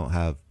like you don't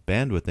have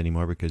bandwidth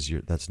anymore because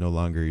that's no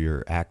longer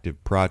your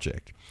active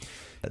project.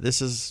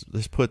 This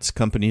puts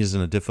companies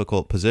in a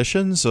difficult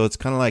position. So it's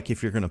kind of like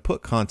if you're going to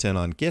put content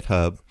on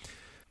GitHub,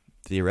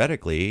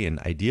 theoretically and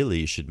ideally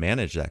you should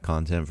manage that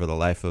content as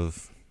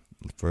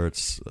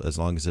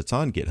long as it's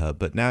on GitHub.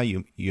 But now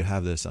you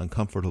have this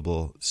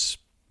uncomfortable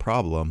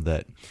problem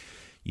that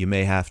you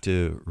may have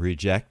to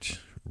reject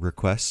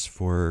requests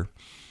for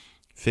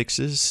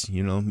fixes.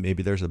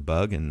 Maybe there's a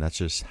bug and that's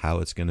just how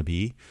it's going to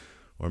be.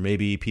 Or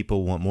maybe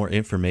people want more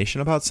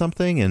information about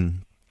something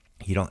and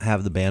you don't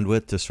have the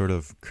bandwidth to sort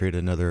of create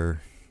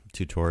another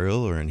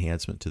tutorial or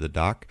enhancement to the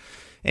doc.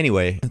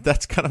 Anyway,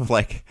 that's kind of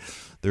like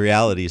the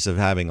realities of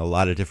having a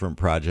lot of different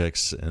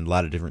projects and a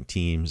lot of different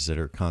teams that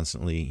are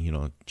constantly,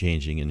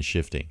 changing and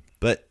shifting.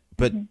 But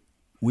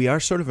we are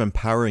sort of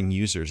empowering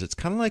users. It's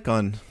kind of like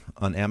on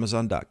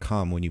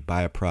Amazon.com when you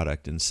buy a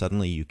product and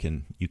suddenly you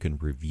can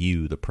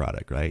review the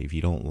product, right? If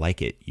you don't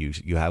like it,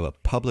 you have a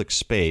public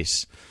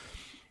space,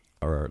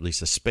 or at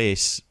least a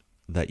space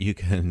that you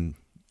can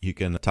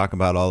talk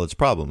about all its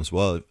problems.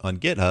 Well, on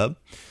GitHub,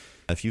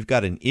 if you've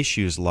got an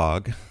issues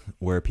log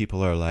where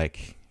people are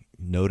like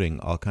noting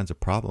all kinds of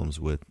problems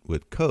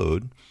with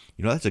code,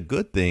 that's a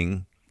good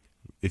thing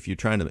if you're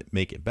trying to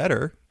make it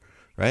better,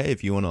 right?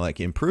 If you want to like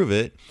improve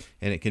it.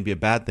 And it can be a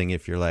bad thing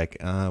if you're like,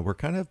 we're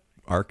kind of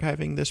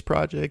archiving this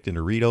project in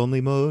a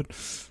read-only mode.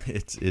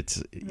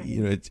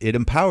 It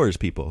empowers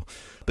people.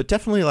 But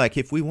definitely like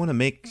if we want to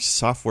make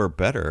software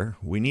better,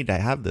 we need to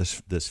have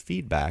this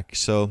feedback.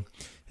 So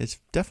it's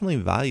definitely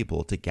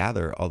valuable to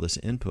gather all this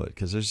input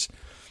because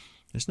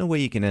there's no way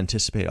you can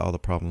anticipate all the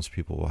problems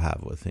people will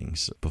have with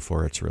things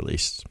before it's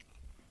released.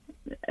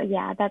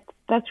 Yeah,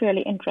 that's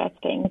really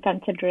interesting,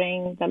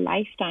 considering the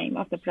lifetime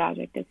of the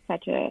project is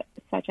such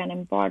an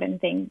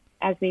important thing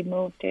as we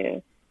move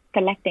to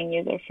collecting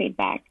user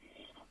feedback.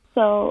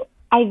 So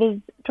I was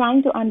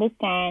trying to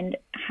understand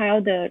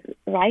how the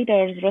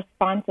writer's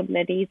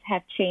responsibilities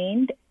have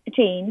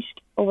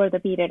changed over the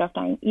period of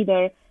time,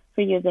 either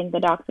for using the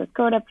docs as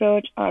code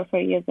approach or for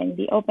using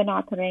the open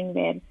authoring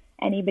where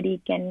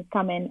anybody can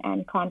come in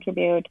and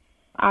contribute.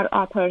 Our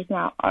authors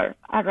now, or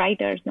our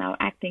writers now,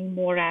 acting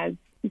more as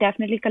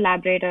definitely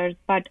collaborators,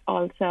 but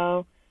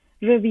also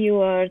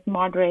reviewers,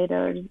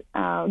 moderators,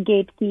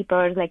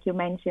 gatekeepers, like you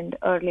mentioned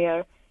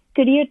earlier.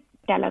 Could you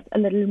tell us a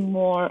little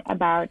more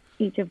about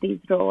each of these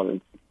roles?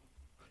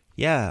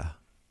 Yeah.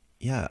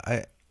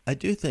 I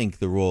do think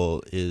the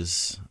role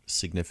is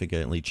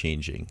significantly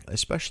changing,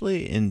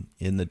 especially in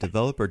the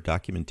developer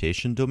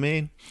documentation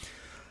domain.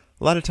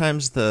 A lot of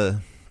times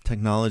the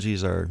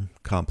technologies are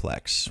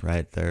complex,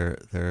 right?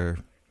 They're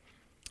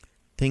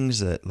things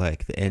that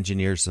like the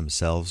engineers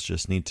themselves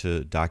just need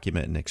to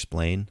document and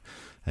explain.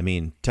 I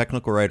mean,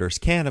 technical writers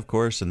can, of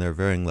course, and there are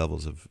varying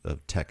levels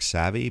of tech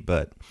savvy,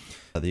 but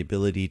the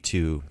ability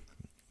to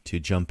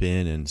jump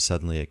in and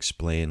suddenly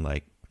explain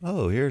like,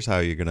 oh, here's how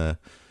you're going to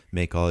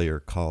make all your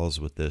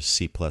calls with this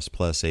C++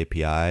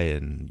 API,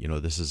 and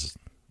this is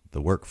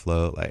the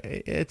workflow. Like,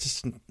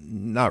 it's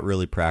not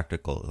really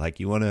practical. Like,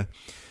 you want to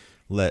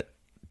let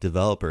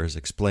developers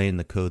explain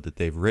the code that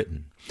they've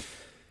written.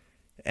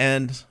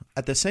 And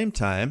at the same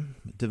time,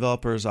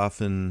 developers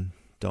often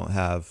don't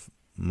have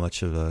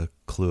much of a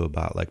clue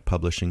about like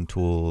publishing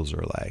tools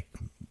or like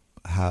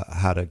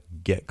how to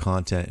get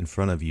content in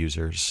front of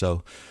users.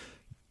 So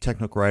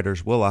technical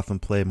writers will often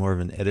play more of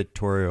an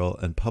editorial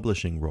and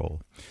publishing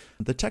role.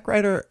 The tech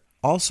writer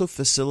also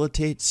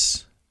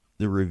facilitates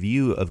the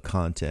review of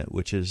content,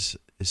 which is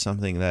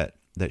something that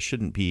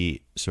shouldn't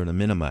be sort of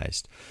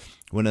minimized.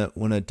 When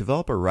a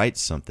developer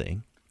writes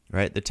something,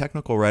 right, the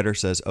technical writer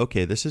says,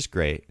 okay, this is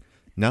great.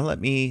 Now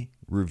let me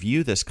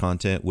review this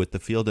content with the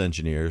field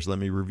engineers. Let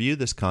me review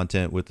this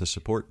content with the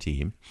support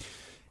team,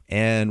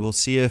 and we'll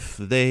see if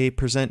they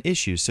present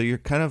issues. So you're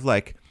kind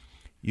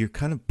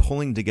of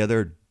pulling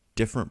together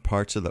different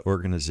parts of the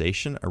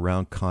organization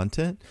around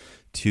content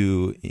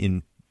to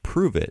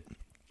improve it.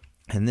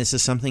 And this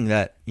is something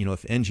that,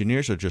 if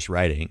engineers are just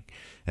writing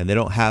and they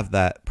don't have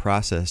that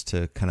process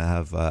to kind of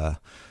have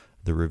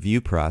the review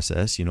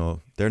process,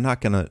 they're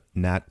not gonna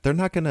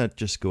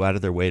just go out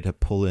of their way to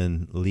pull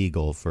in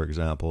legal, for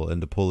example, and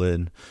to pull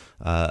in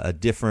a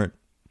different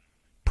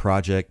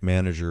project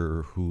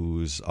manager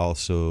who's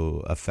also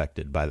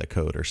affected by the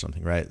code or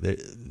something, right?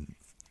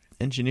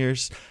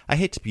 Engineers, I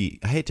hate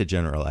to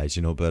generalize,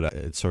 but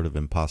it's sort of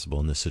impossible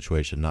in this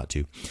situation not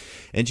to.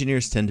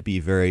 Engineers tend to be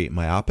very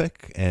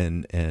myopic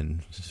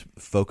and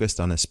focused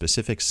on a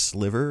specific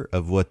sliver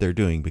of what they're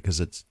doing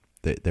because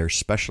they're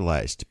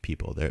specialized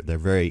people. They're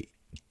very,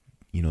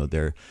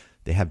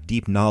 they have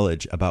deep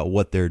knowledge about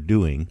what they're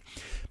doing,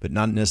 but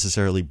not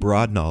necessarily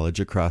broad knowledge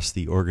across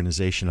the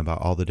organization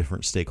about all the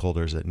different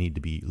stakeholders that need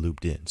to be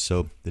looped in.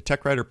 So the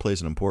tech writer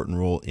plays an important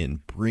role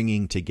in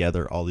bringing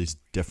together all these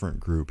different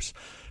groups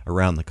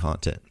around the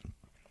content.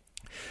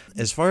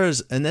 As far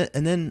as, and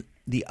then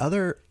the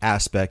other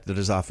aspect that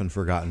is often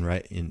forgotten,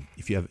 right,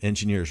 if you have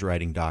engineers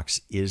writing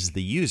docs, is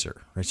the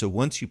user, right? So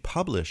once you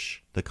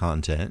publish the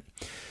content,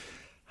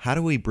 how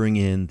do we bring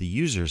in the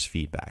user's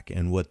feedback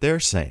and what they're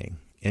saying?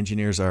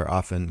 Engineers are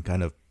often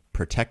kind of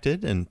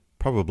protected, and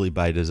probably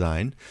by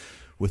design,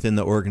 within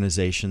the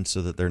organization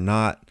so that they're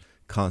not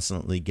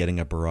constantly getting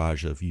a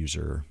barrage of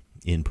user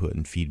input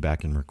and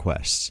feedback and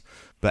requests.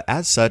 But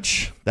as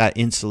such, that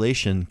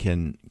insulation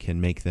can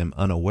make them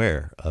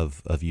unaware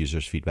of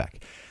users'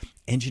 feedback.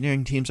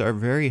 Engineering teams are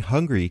very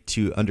hungry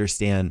to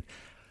understand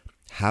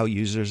how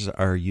users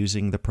are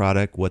using the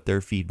product, what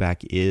their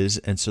feedback is.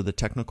 And so the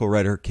technical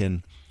writer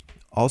can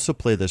also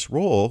play this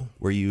role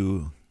where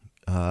you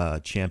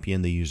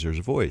champion the user's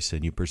voice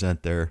and you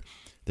present their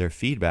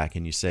feedback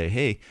and you say,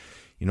 hey,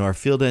 our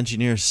field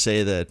engineers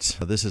say that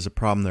this is a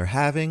problem they're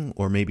having,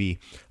 or maybe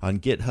on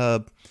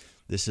GitHub,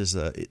 these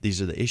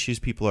are the issues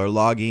people are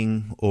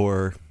logging,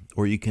 or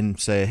you can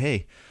say,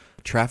 hey,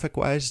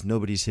 traffic-wise,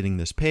 nobody's hitting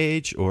this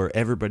page, or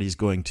everybody's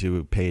going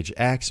to page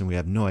X and we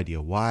have no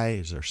idea why.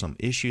 Is there some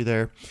issue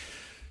there?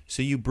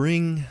 So you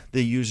bring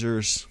the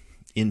user's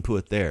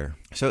input there.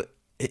 So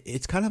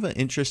it's kind of an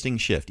interesting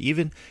shift.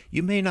 Even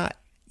you may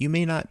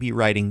not be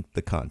writing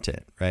the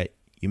content, right?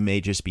 You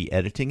may just be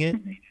editing it,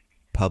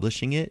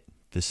 publishing it,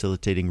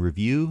 facilitating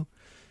review,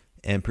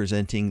 and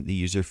presenting the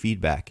user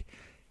feedback.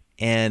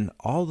 And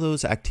all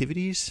those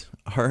activities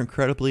are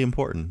incredibly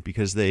important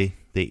because they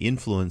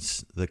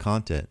influence the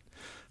content,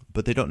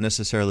 but they don't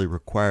necessarily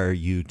require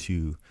you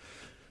to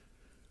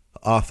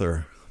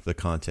author the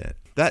content.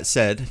 That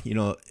said,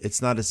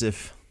 it's not as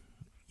if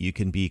you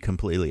can be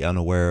completely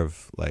unaware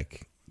of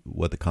like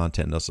what the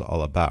content is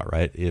all about,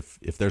 right? If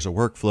there's a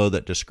workflow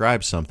that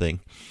describes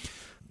something,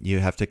 you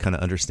have to kind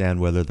of understand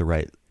whether the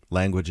right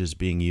language is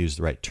being used,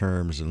 the right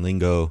terms and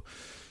lingo,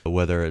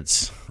 whether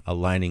it's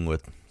aligning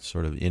with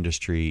sort of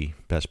industry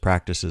best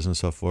practices and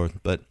so forth.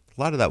 But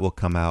a lot of that will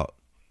come out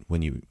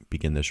when you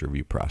begin this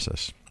review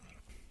process.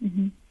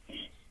 Mm-hmm.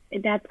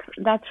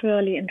 That's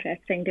really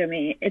interesting to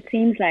me. It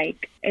seems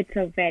like it's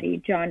a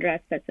very genre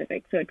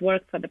specific. So it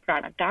works for the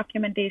product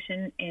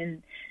documentation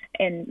in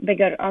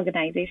bigger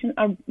organizations,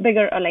 or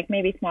bigger or like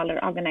maybe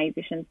smaller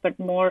organizations, but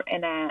more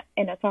in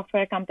a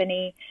software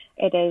company,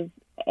 it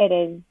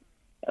is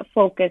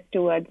focused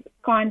towards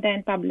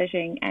content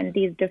publishing and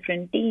these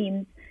different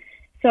teams.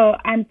 So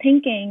I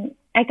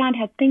can't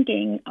help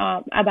thinking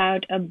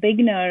about a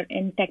beginner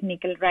in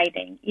technical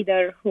writing,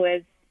 either who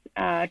is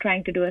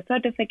trying to do a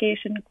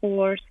certification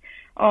course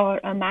or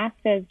a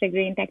master's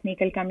degree in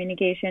technical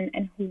communication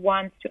and who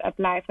wants to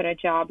apply for a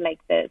job like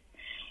this.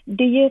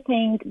 Do you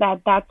think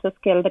that that's a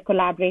skill, the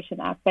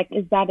collaboration aspect,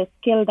 is that a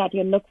skill that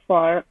you look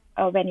for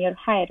when you're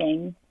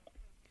hiring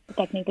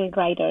technical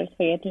writers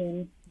for your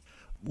team?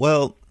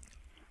 Well,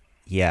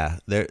 yeah,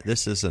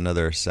 this is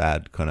another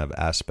sad kind of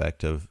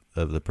aspect of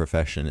the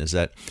profession, is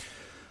that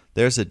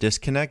there's a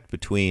disconnect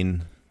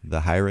between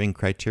the hiring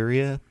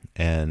criteria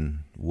and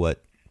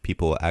what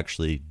people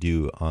actually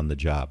do on the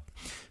job.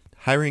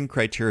 Hiring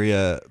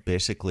criteria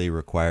basically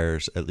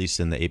requires, at least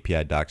in the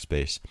API doc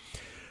space,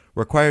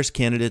 requires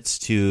candidates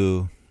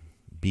to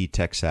be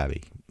tech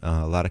savvy.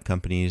 A lot of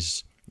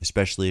companies,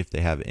 especially if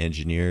they have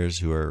engineers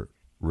who are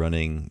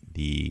running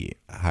the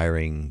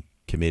hiring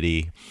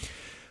committee,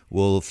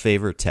 will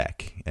favor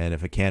tech. And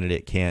if a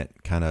candidate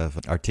can't kind of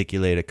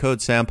articulate a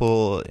code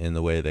sample in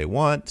the way they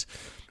want,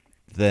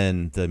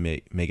 then they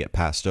may get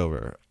passed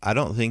over. I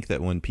don't think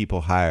that when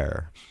people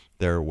hire,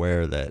 they're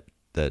aware that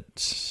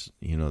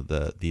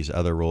these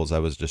other roles I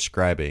was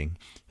describing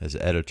as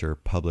editor,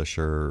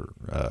 publisher,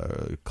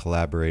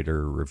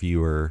 collaborator,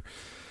 reviewer,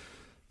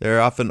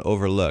 they're often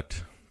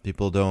overlooked.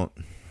 People don't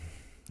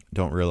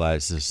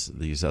realize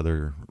these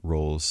other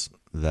roles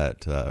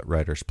that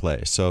writers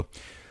play. So,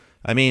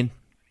 I mean,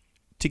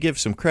 to give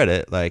some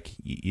credit, like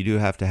you do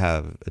have to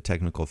have a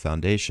technical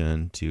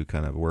foundation to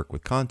kind of work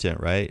with content,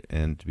 right?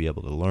 And to be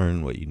able to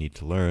learn what you need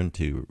to learn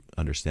to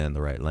understand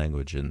the right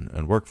language and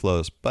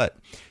workflows. But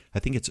I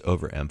think it's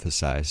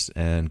overemphasized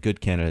and good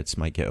candidates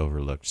might get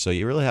overlooked. So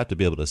you really have to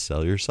be able to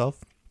sell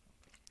yourself.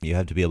 You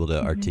have to be able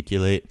to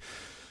articulate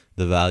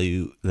the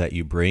value that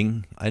you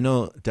bring. I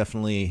know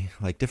definitely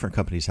like different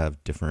companies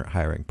have different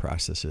hiring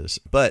processes,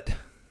 but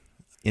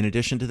in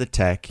addition to the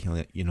tech,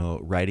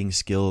 writing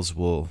skills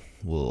will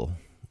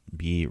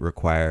be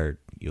required.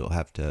 You'll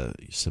have to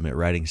submit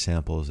writing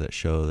samples that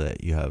show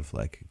that you have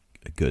like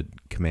a good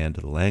command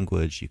of the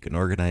language. You can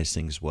organize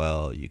things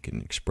well. You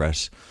can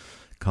express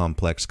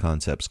complex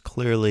concepts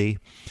clearly.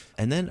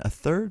 And then a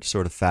third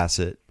sort of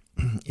facet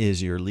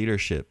is your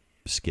leadership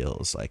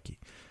skills. Like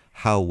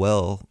how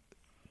well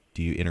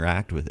do you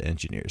interact with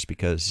engineers?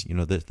 Because,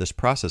 this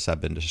process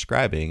I've been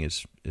describing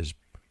is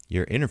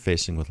you're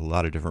interfacing with a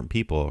lot of different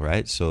people,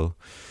 right? So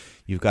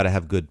you've got to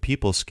have good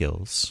people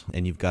skills,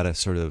 and you've got to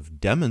sort of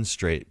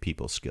demonstrate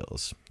people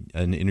skills.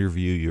 An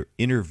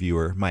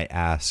interviewer might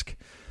ask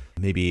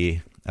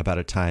maybe about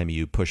a time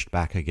you pushed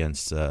back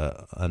against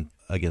a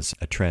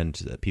trend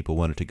that people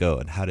wanted to go,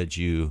 and how did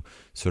you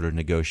sort of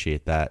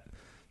negotiate that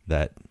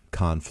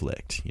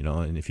conflict,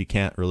 and if you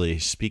can't really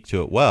speak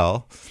to it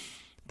well,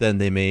 then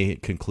they may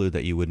conclude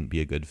that you wouldn't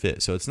be a good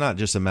fit. So it's not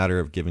just a matter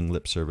of giving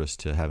lip service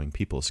to having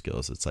people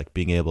skills. It's like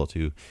being able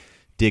to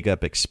dig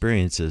up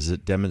experiences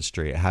that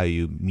demonstrate how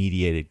you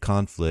mediated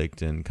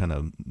conflict and kind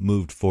of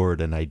moved forward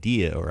an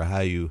idea, or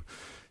how you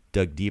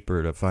dug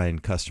deeper to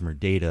find customer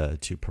data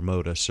to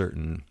promote a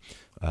certain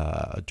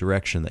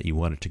direction that you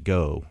wanted to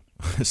go.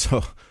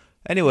 So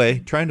anyway,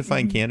 trying to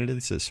find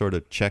candidates that sort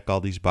of check all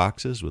these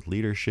boxes with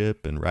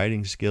leadership and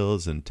writing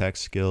skills and tech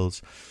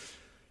skills,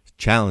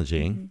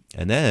 challenging.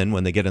 And then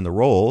when they get in the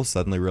role,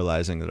 suddenly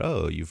realizing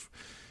that,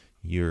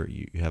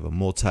 you have a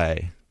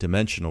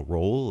multi-dimensional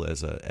role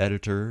as an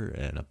editor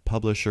and a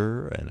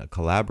publisher and a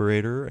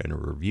collaborator and a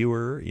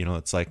reviewer.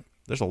 It's like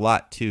there's a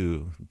lot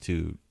to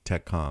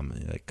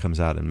TechCom. It comes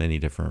out in many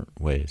different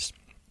ways.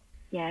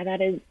 Yeah,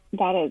 that is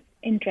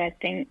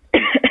interesting.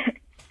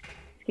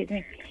 Excuse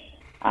me.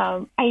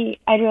 I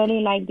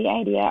really like the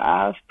idea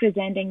of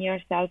presenting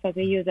yourself as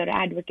a user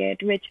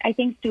advocate, which I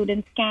think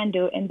students can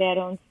do in their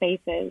own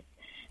spaces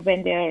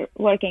when they're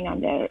working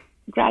on their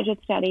graduate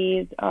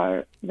studies,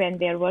 or when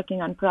they're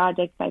working on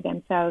projects by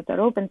themselves, or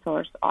open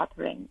source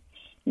authoring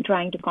and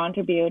trying to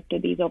contribute to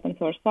these open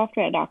source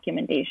software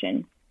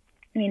documentation.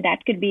 I mean,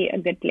 that could be a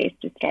good place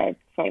to start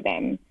for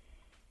them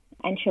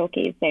and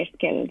showcase their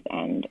skills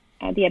and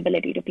the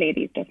ability to play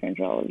these different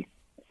roles.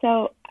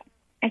 So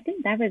I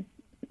think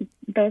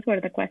those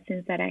were the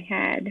questions that I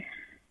had.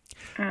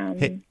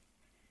 Hey,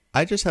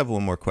 I just have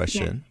one more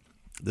question.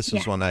 Yeah. This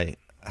was one I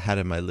had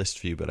in my list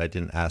for you, but I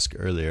didn't ask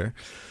earlier.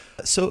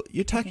 So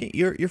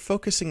you're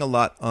focusing a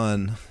lot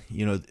on,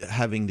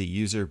 having the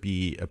user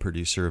be a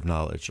producer of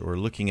knowledge, or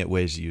looking at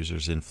ways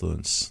users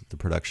influence the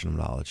production of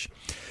knowledge.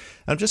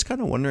 I'm just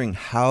kind of wondering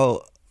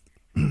how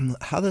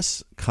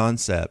this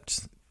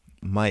concept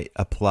might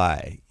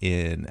apply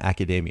in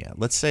academia.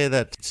 Let's say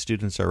that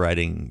students are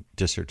writing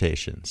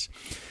dissertations.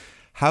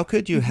 How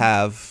could you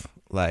have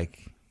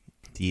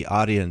the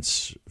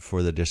audience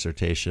for the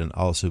dissertation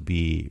also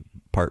be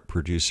part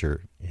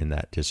producer in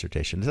that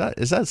dissertation?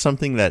 Is that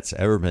something that's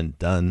ever been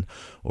done,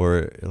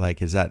 or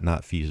is that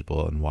not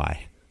feasible, and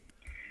why?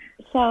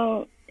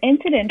 So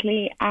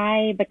incidentally,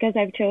 because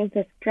I've chose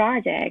this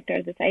project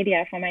or this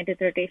idea for my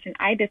dissertation,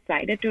 I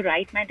decided to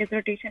write my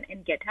dissertation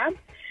in GitHub,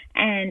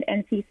 and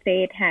NC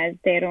State has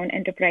their own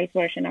enterprise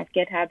version of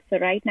GitHub. So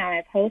right now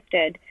I've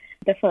hosted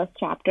the first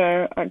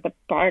chapter, or the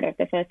part of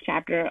the first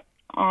chapter,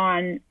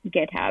 on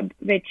GitHub,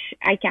 which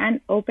I can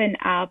open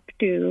up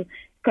to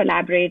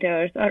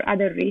collaborators or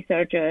other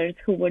researchers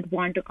who would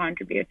want to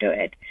contribute to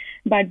it.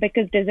 But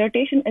because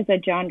dissertation is a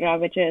genre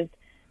which is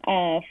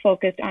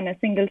focused on a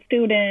single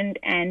student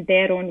and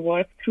their own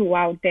work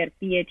throughout their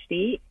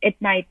PhD,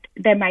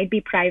 there might be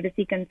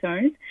privacy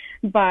concerns.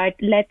 But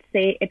let's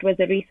say it was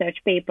a research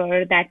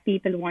paper that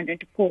people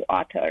wanted to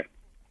co-author.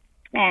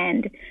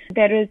 And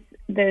there is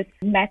this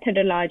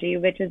methodology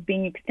which is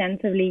being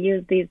extensively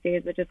used these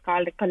days, which is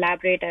called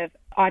collaborative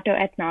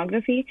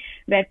autoethnography,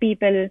 where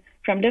people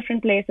from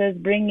different places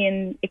bring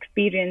in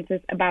experiences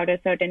about a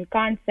certain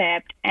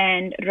concept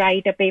and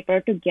write a paper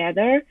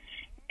together,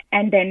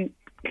 and then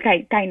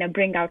kind of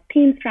bring out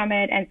themes from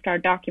it and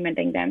start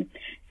documenting them.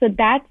 So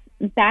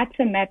that's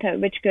a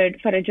method which could,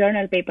 for a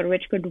journal paper,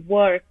 which could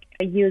work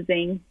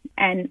using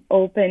an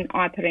open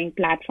authoring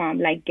platform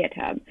like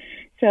GitHub.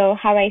 So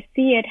how I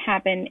see it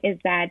happen is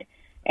that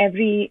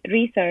every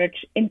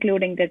research,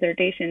 including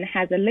dissertation,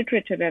 has a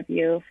literature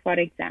review, for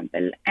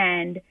example,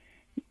 and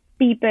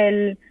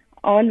people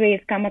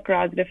always come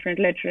across different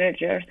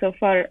literature. So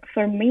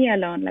for me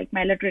alone,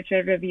 my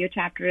literature review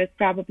chapter is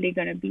probably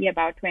going to be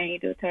about 20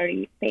 to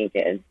 30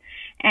 pages.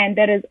 And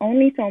there is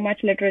only so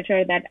much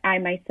literature that I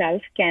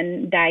myself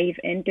can dive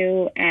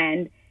into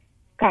and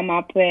come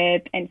up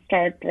with and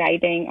start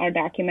writing or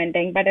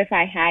documenting. But if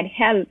I had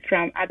help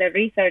from other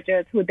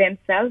researchers who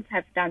themselves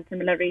have done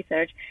similar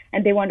research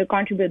and they want to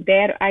contribute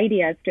their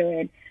ideas to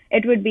it,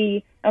 it would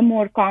be a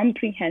more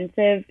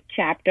comprehensive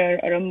chapter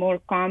or a more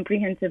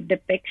comprehensive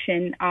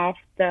depiction of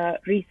the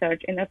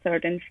research in a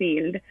certain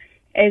field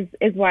is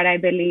what I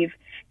believe.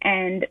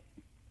 And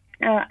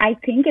I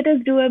think it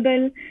is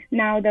doable.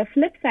 Now, the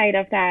flip side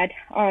of that,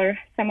 or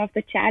some of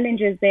the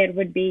challenges there,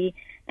 would be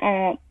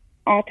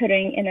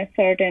authoring in a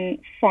certain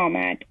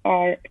format,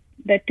 or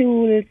the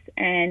tools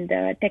and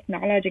the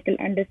technological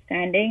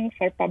understanding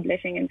for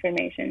publishing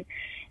information.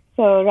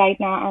 So right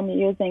now I'm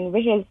using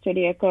Visual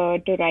Studio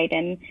Code to write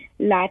in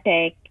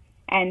LaTeX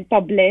and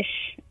publish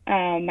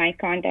my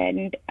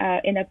content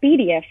in a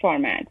PDF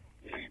format.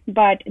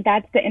 But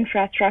that's the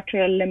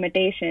infrastructural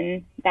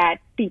limitation that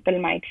people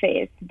might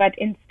face. But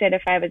instead,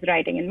 if I was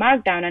writing in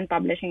Markdown and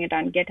publishing it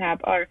on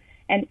GitHub, or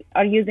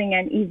using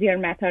an easier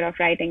method of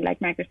writing like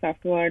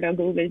Microsoft Word or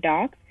Google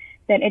Docs,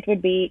 then it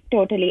would be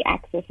totally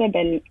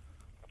accessible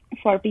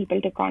for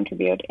people to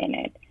contribute in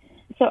it.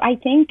 So I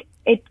think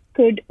it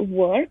could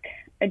work,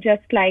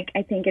 just like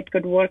I think it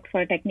could work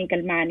for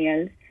technical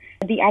manuals.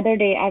 The other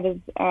day I was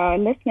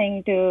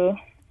listening to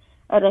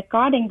a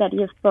recording that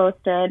you've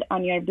posted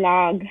on your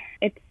blog.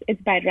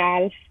 It's by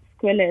Ralph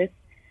Quillis.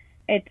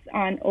 It's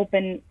on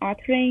open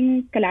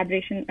authoring,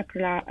 collaboration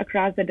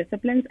across the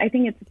disciplines. I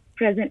think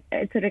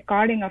it's a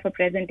recording of a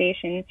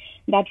presentation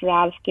that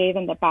Ralph gave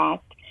in the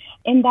past.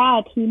 In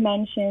that, he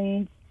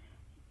mentions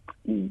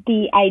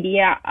the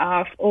idea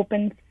of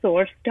open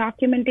source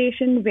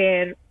documentation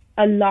where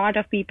a lot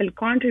of people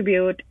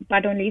contribute,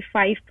 but only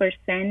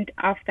 5%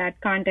 of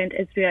that content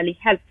is really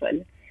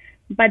helpful.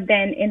 But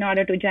then in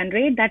order to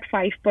generate that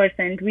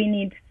 5%, we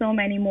need so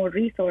many more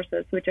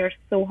resources, which are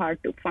so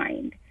hard to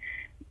find.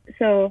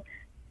 So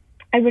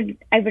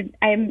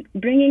I'm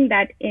bringing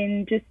that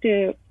in just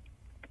to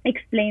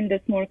explain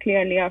this more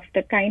clearly of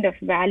the kind of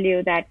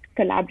value that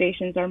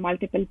collaborations or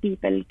multiple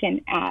people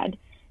can add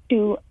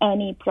to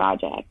any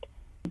project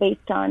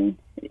based on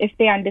if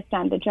they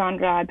understand the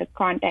genre, the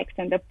context,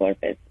 and the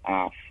purpose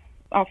of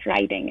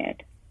writing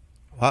it.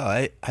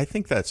 Wow, I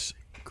think that's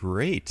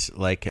great.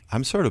 Like,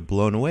 I'm sort of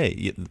blown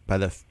away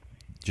by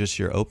just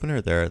your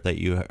opener there that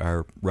you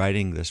are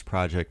writing this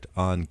project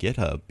on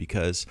GitHub,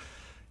 because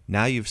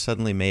now you've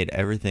suddenly made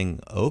everything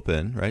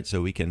open, right?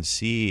 So we can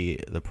see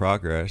the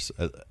progress,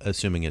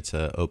 assuming it's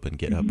an open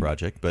GitHub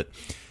project, but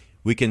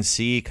we can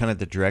see kind of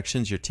the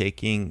directions you're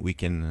taking. We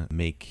can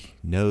make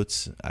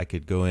notes. I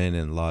could go in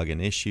and log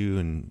an issue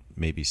and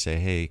maybe say,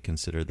 hey,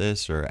 consider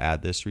this or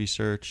add this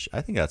research.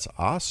 I think that's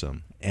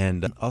awesome.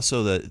 And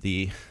also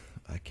the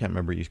I can't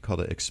remember, you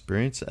called it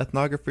experience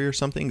ethnography or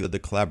something, the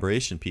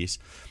collaboration piece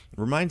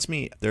reminds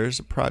me, there's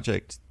a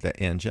project that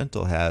Ann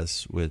Gentle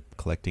has with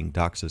collecting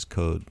Docs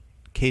Code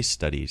case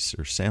studies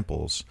or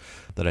samples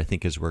that I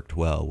think has worked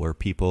well, where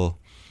people,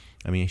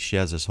 she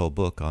has this whole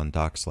book on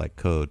Docs Like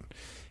Code,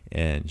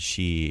 and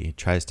she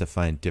tries to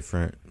find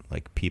different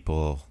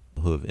people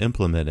who have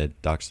implemented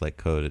Docs Like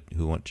Code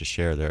who want to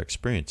share their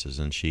experiences,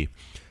 and she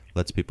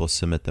lets people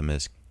submit them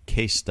as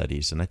case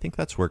studies, and I think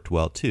that's worked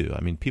well too.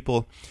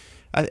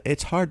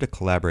 It's hard to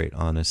collaborate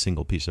on a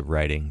single piece of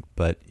writing,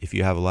 but if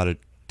you have a lot of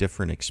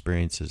different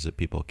experiences that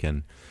people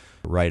can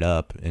write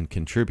up and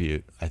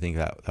contribute, I think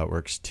that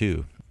works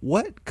too.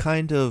 What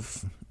kind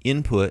of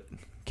input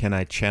can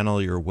I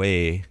channel your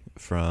way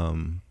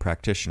from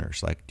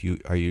practitioners?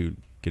 Are you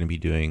going to be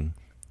doing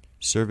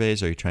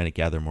surveys? Are you trying to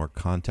gather more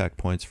contact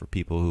points for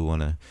people who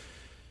want to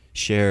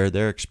share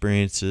their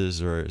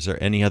experiences, or is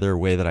there any other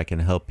way that I can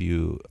help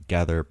you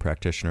gather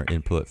practitioner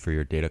input for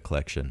your data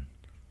collection?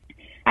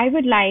 I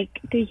would like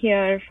to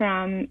hear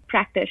from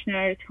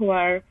practitioners who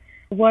are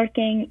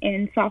working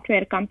in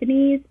software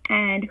companies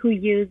and who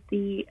use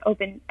the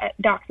open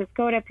Docs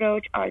Code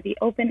approach or the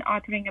open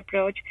authoring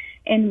approach,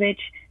 in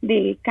which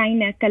they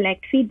kind of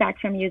collect feedback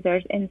from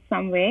users in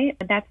some way.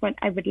 That's what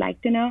I would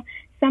like to know.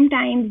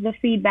 Sometimes the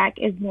feedback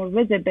is more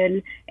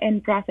visible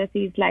in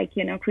processes like,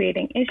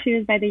 creating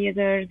issues by the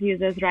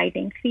users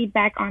writing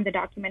feedback on the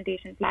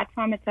documentation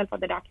platform itself or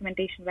the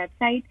documentation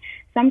website.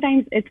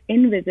 Sometimes it's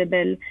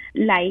invisible,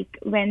 like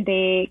when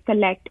they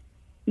collect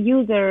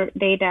user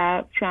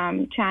data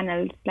from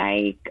channels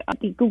like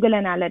the Google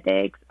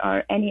Analytics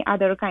or any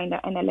other kind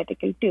of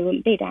analytical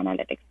tool, data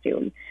analytics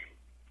tool.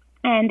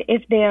 And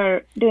if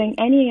they're doing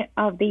any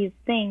of these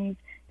things,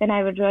 then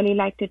I would really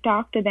like to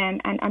talk to them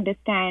and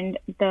understand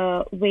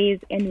the ways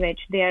in which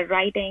they are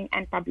writing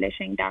and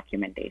publishing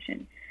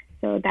documentation.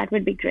 So that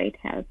would be great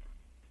help.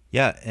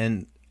 Yeah,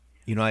 and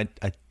I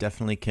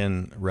definitely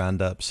can round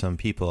up some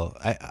people.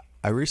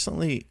 I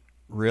recently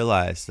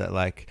realized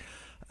that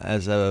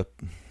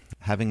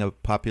having a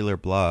popular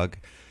blog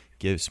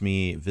gives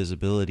me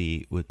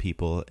visibility with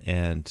people,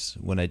 and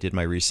when I did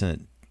my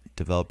recent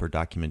developer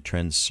document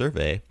trends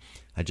survey,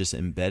 I just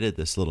embedded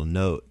this little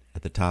note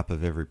at the top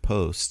of every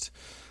post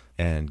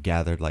and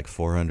gathered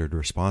 400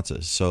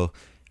 responses. So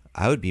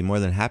I would be more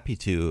than happy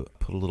to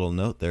put a little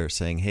note there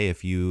saying, hey,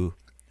 if you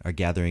are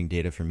gathering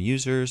data from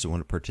users and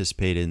want to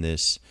participate in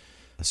this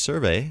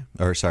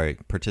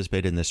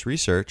participate in this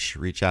research,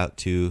 reach out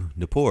to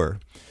Nupur.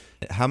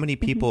 How many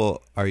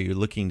people are you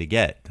looking to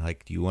get?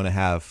 Do you want to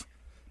have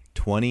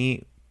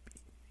 20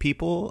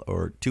 people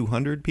or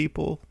 200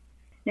 people?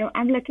 No,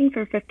 I'm looking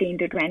for 15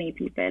 to 20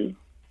 people.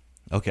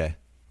 Okay.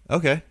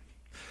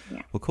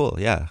 Yeah. Well, cool.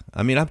 Yeah.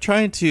 I'm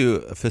trying to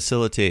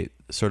facilitate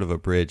sort of a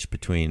bridge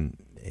between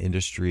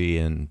industry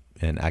and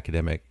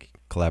academic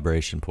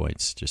collaboration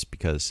points, just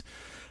because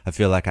I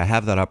feel like I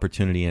have that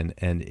opportunity. And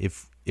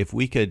if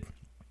we could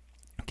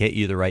get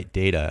you the right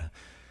data,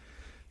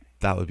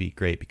 that would be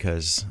great,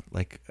 because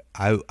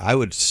I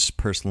would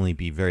personally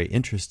be very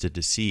interested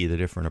to see the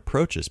different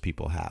approaches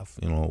people have.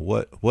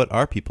 What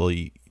are people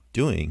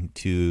doing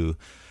to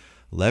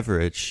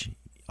leverage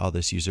all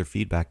this user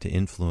feedback to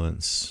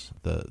influence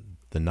the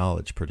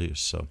knowledge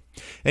produced. So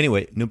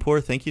anyway,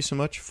 Nupur, thank you so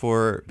much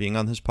for being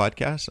on this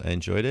podcast. I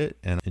enjoyed it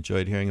and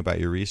enjoyed hearing about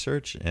your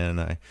research, and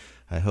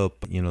I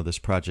hope this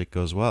project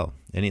goes well.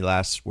 Any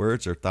last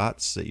words or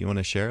thoughts that you want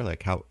to share,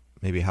 how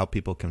maybe how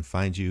people can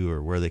find you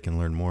or where they can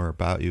learn more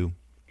about you?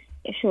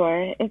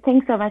 Sure.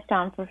 Thanks so much,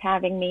 Tom, for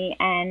having me.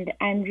 And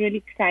I'm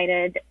really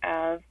excited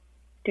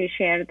to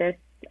share this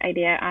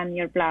idea on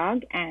your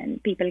blog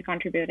and people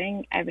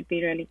contributing. I would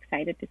be really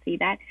excited to see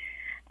that.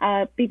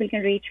 People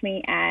can reach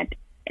me at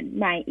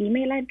my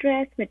email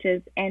address, which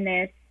is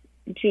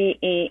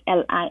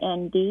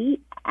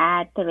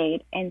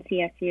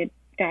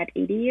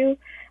nsjalind@ncsu.edu,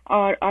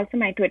 or also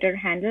my Twitter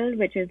handle,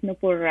 which is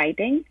Nupur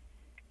Writing,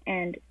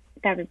 and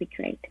that would be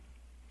great.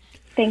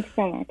 Thanks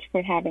so much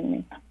for having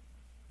me.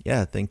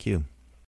 Yeah, thank you.